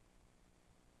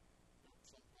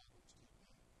 Some problems too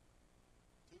big.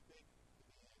 Too big to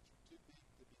be answered. Too big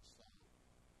to be solved.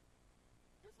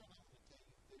 Here's what I want to tell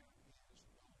you. There is no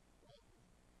problem God cannot solve.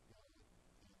 Hallelujah.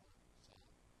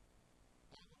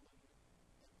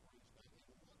 And praise God.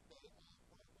 And one day all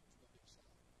problems will be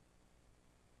solved.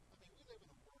 I mean, we live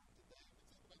in a world today, we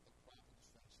think about the problems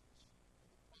facing us, and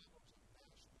the problems of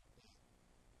national debt.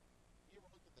 You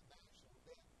ever look at the national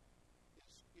debt?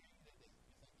 It's scary to death.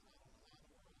 You think, I don't know how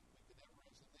in the world we could ever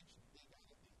as a nation dig out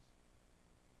of this.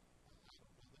 I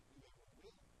don't know that we ever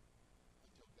will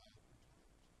until God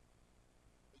returns.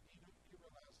 But you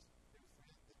realize, dear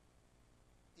friend, that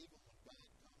even when God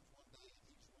comes one day and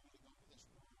he's ruling over this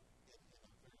world in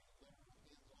a very literal,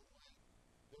 hands-on way,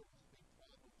 there won't be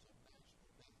problems of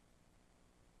national debt.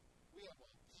 We have a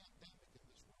pandemic in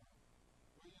this world.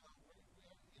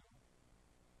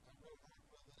 I wrote an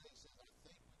article the other day says, I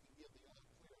think we can give the all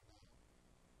clear now.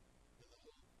 And the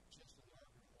whole gist of the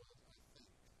argument was, I think.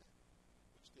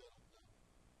 We still don't know.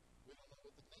 We don't know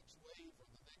what the next wave or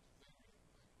the next variant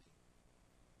might be.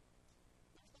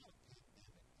 There's not a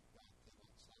pandemic that God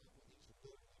cannot solve when he's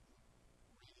literally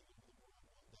reigning over the world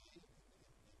one day and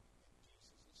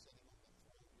Jesus is sitting on the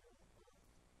throne here on earth.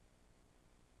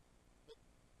 But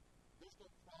there's no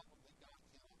problem that God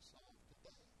cannot solve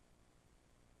today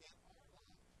in our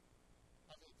lives.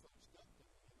 I've had folks come to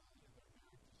me, and their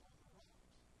marriage is on the rocks.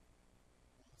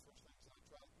 One of the first things I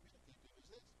try to communicate to them is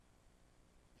this.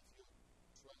 If you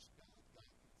trust God, God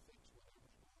can fix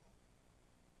whatever's going on.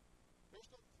 There's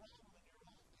no problem in your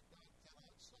life that God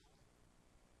cannot solve.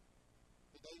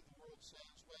 Today the world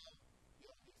says, well,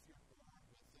 if you're born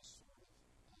with this sort of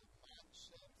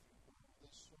mindset, if you're born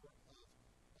with this sort of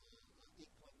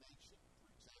inclination, for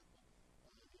example,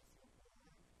 if you're born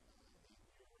and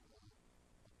you're a boy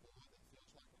that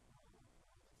feels like a girl,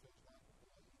 or a girl that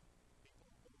feels like a boy, people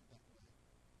are born that way.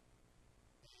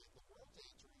 And the world's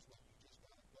answer is, well, you just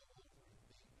got to go over and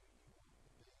be who you want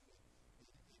to be,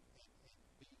 and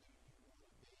be who you want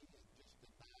to be, and just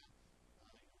deny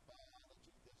your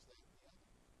biology, this, that, and the other.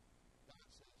 God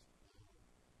says, no.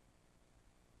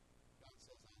 God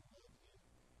says, I love you.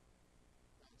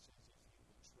 God says, if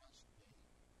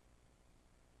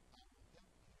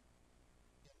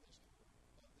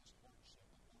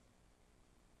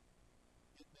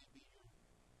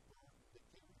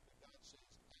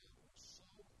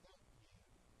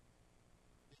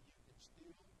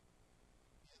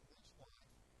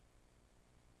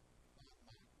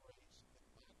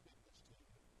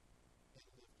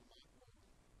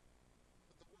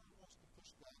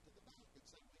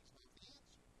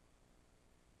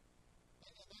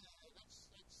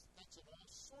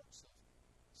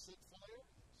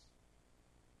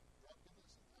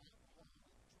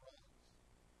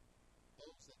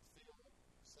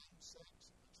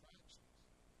sex attractions,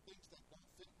 things that don't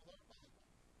fit with our Bible.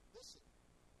 Listen,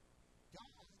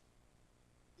 God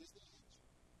is the answer.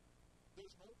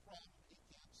 There's no problem He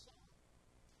can't solve.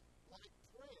 Like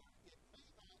prayer, it may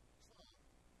not come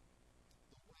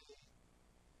the way that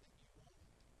you want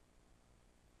it,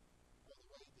 or the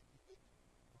way that you would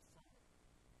prefer it.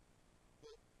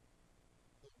 But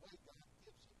the way God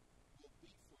gives it will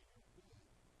be for your good and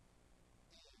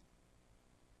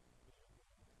for your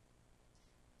glory.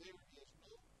 There is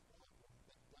no problem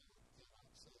that God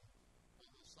cannot solve.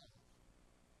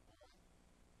 All right?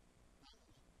 I want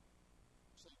to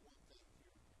say one thing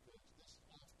here because this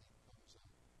often comes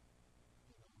up.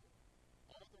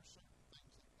 Are there certain things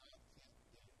that God can't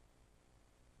do?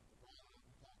 Brian and I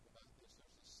will talk about this.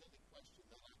 There's a silly question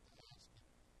that I like to ask in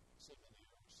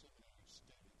seminary students.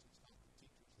 It's not the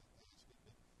teachers that ask it,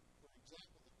 but for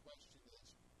example, the question is,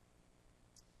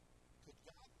 could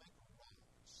God make a rock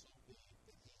so big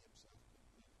that He Himself could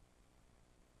move it?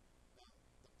 Now,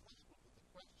 the problem with the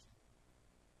question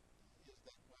is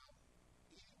that, well,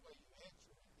 any way you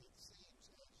answer it, it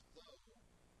seems as though you're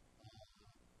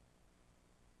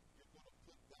going to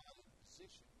put God in a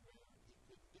position where He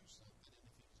could do something, and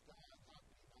if He's God, how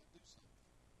could He not do something?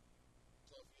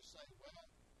 So if you say, well,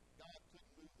 God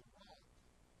couldn't move the rock,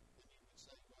 then you would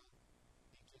say, well,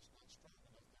 He's just not strong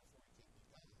enough, therefore He can't be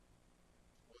God.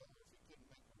 Well, if He couldn't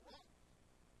make a rock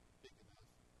big enough,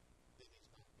 then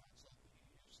He's not God. So you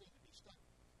seem to be stuck.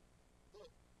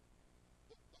 Look,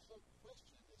 the whole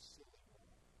question is silly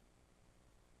wrong.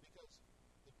 Because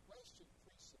the question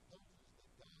presupposes that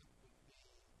God would be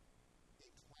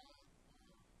inclined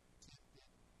or tempted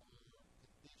or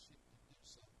conditioned to do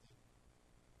something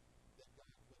that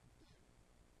God wouldn't do.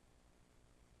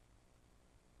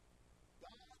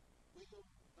 God will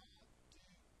not do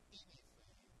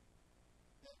anything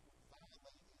that would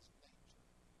violate His nature,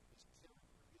 His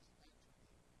character, His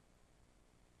attribute.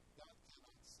 God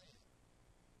cannot sin.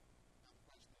 Now the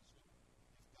question is,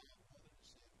 if God wanted to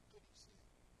sin, could He sin?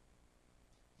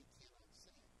 He cannot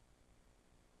sin.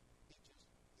 He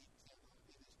cannot.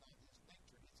 It is not His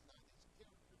nature. It's not His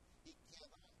character. He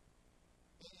cannot.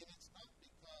 And it's not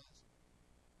because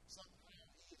somehow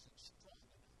He isn't strong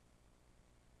enough.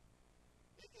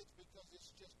 It's because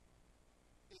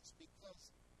it's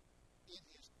because in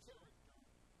His character,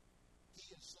 He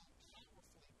is so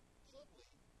powerfully holy,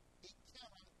 He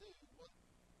cannot do what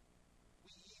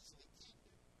we easily can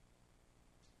do.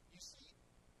 You see,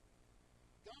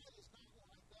 God is not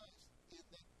like us in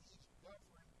that He's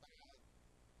governed by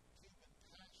human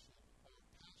passion or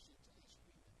passions as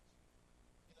humans.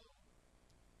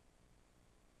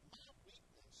 My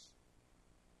weakness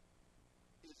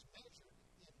is measured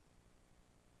in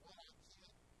what I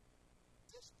can't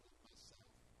discipline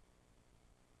myself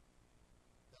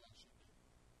that I should do.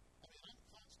 I mean, I'm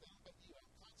constantly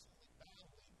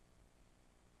battling,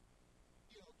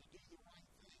 to do the right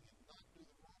thing and not do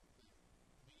the wrong thing.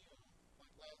 I mean,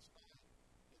 like last night,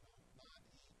 not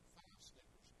eat 5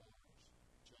 Snickers bars,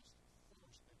 just 4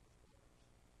 Snickers bars.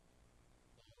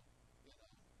 So,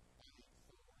 I ate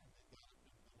 4 and then got up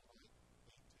in the middle of the night,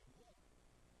 ate 2 more.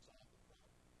 Solved the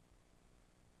problem.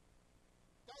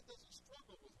 God doesn't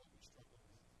struggle with what we struggle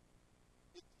with.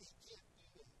 He can't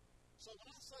do that. So when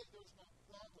I say there's no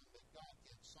problem that God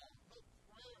can't solve, no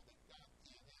prayer that God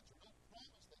can't answer, no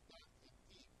promise that God can't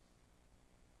keep,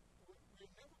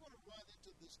 we're never going to run into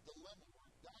this dilemma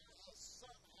where God has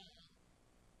somehow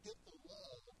hit the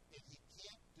wall and He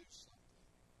can't do something.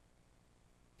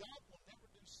 God will never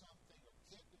do something or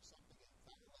can't do something that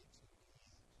violates who He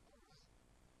is. All right?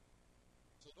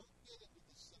 So don't get into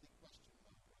this silly question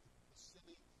mode or the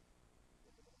silly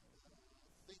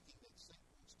thinking that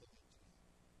Satan wants to lead you.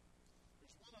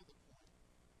 There's one other point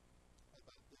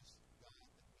about this God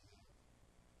that we have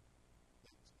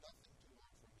that's nothing too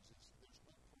hard from His. There's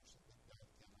no person that God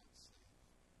cannot save.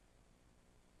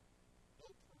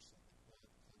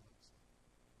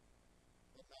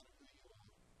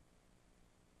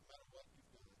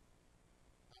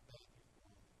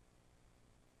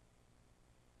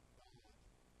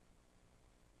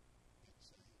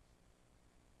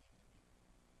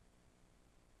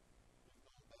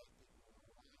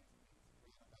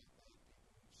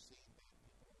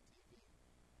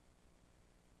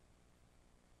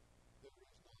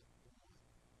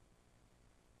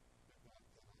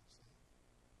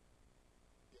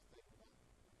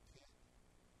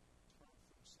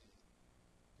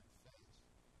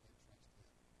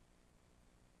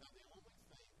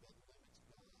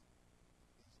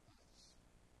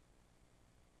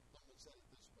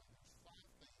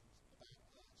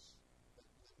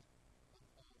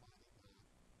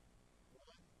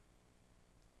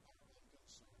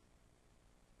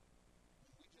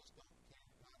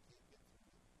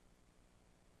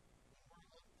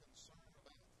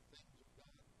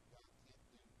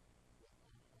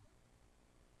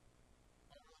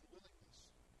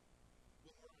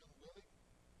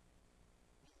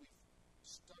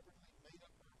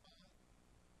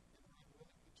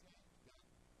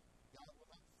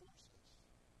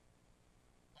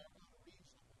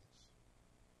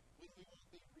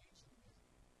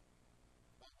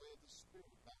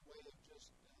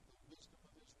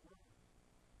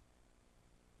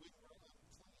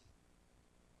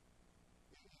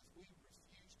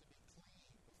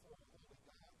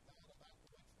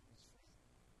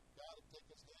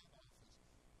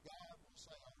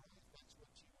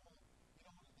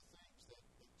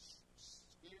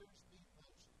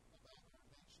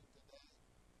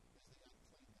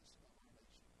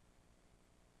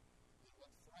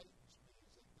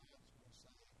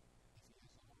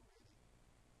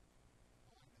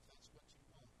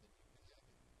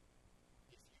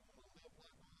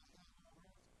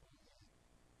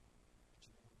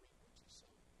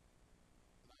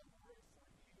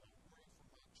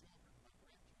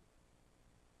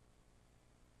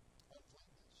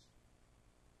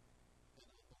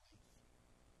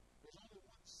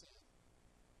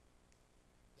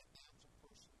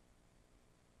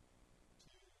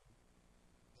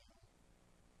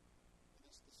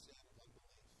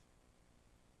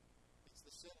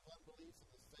 of unbelief in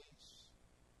the face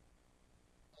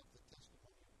of the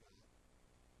testimony of God.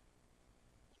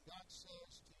 When God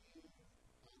says to you,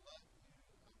 I love you,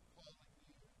 I'm calling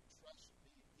you, trust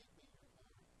me, give me your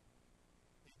heart,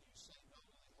 and you say no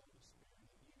to the Holy Spirit,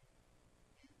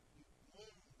 and you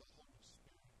wound the Holy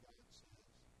Spirit, God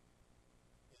says,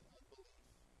 in unbelief.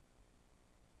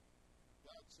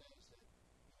 God says that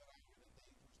you and I are in a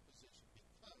dangerous position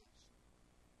because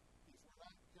if we're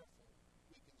not careful,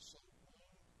 we can so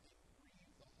wound and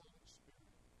grieve the Holy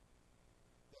Spirit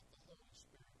that the Holy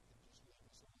Spirit can just leave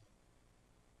us alone.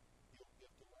 He'll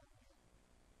give to our will.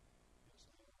 He'll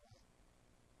say, all right,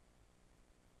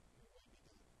 your way be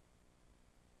done.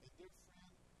 And dear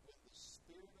friend, when the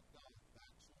Spirit of God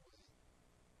backs away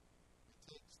and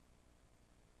takes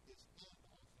his hand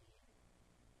off of you,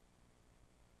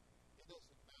 it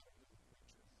doesn't matter who the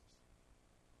preacher is.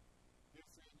 Dear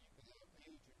friend, you could have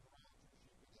Adrian Rogers,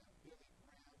 you could have Billy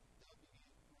Graham, W.E.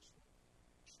 Crystal,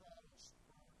 Charles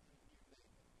Spurgeon, you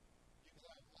name it. You could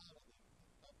have a lot of them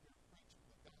up here preaching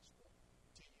the gospel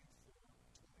to you for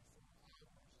 24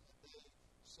 hours a day,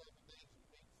 7 days a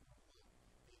week for a month,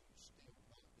 and you still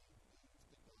not be moved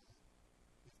to God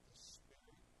if the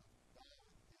Spirit of God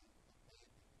has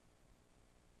abandoned you.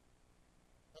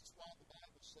 That's why the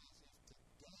Bible says if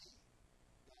today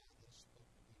God has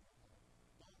spoken to your heart,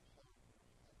 don't harden your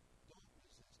heart. Don't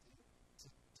resist him.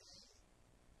 Today, trust him.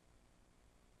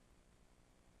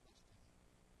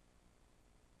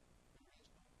 There is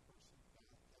no person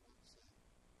God cannot save.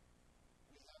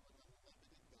 We have an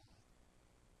unlimited God,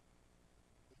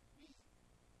 but we can limit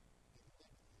him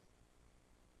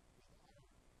with our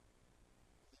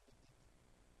limited hearts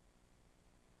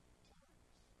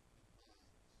and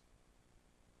minds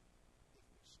if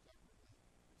we stubbornly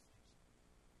refuse him.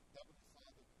 Heavenly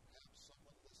Father, perhaps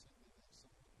someone listening to this,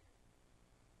 someone here,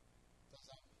 because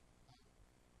I've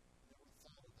never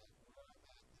thought of that, where I'm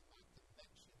at in my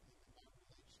connection and in my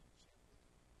relationship with you.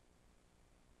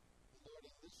 And Lord,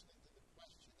 in listening to the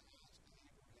question asked to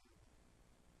Abraham,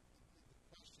 and the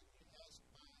question you asked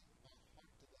my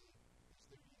heart today,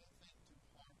 is there anything too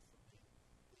hard for me?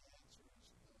 The answer is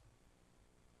no.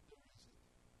 There isn't.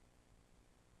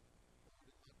 Lord,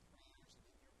 in my prayers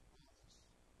and in your promise,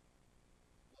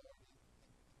 Lord, in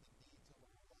the needs of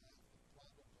our life, the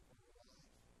problems of our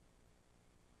life,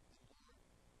 and Lord,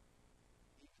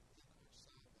 even in our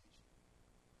salvation,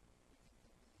 we can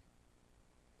come to you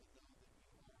and know that you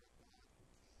are a God who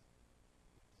can,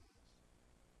 who does.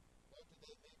 Lord,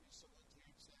 today maybe someone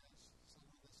here says,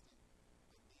 someone listening,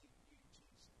 I need you,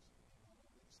 Jesus, to be my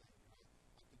Lord and Savior.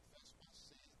 I confess my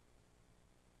sin.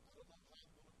 I don't know how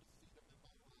I'm going to defeat them in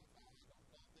my life. I don't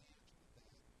know the answer to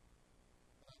that.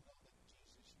 But I know that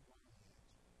Jesus, you are the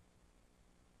answer.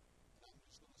 And I'm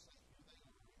just going to say, here they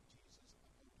are, and Jesus,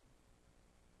 I'm open.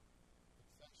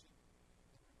 Confession and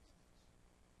repentance.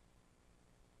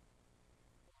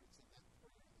 Lord, it's in that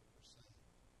prayer that we're saved.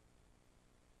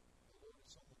 And Lord, if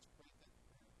someone's prayed that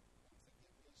prayer, Lord,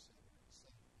 forgive me a sinner and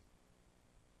save me.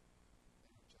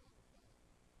 They're a child of God.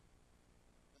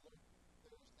 And Lord,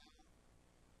 there is now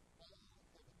all of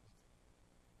heaven with them.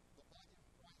 The body of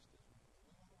Christ is with them.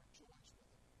 We want to rejoice with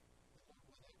them. And Lord,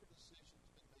 whatever decision's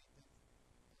been made then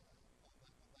on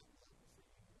that level for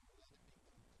you, Lord, let it be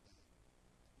done today.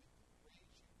 That we can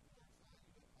praise you, glorify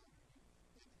you, and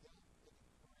honor you,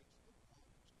 and help and encourage the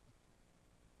lost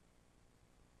country.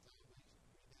 Salvation,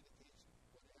 rededication,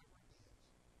 whatever it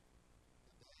is,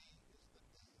 today is the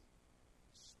day.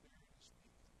 The Spirit is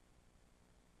speaking.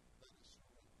 Let us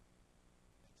surrender and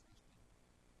trust him.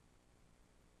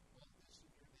 All this in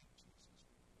your name, Jesus, we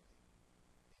pray.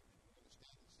 Amen. We're going to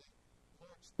stand and sing.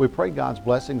 Lord's We pray God's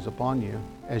blessings upon you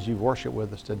as you worship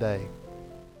with us today.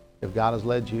 If God has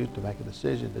led you to make a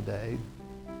decision today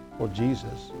for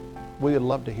Jesus, we would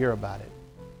love to hear about it.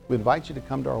 We invite you to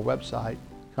come to our website,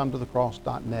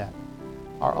 cometothecross.net.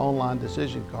 Our online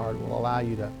decision card will allow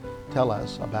you to tell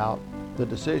us about the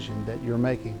decision that you're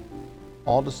making.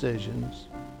 All decisions,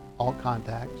 all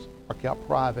contacts are kept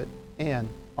private and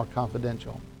are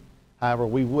confidential. However,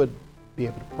 we would be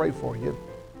able to pray for you,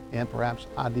 and perhaps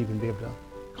I'd even be able to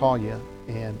call you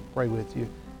and pray with you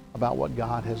about what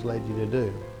God has led you to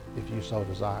do, if you so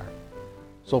desire.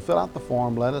 So fill out the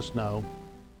form, let us know,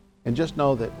 and just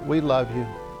know that we love you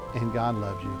and God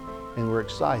loves you, and we're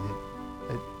excited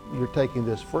that you're taking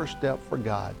this first step for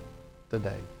God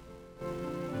today.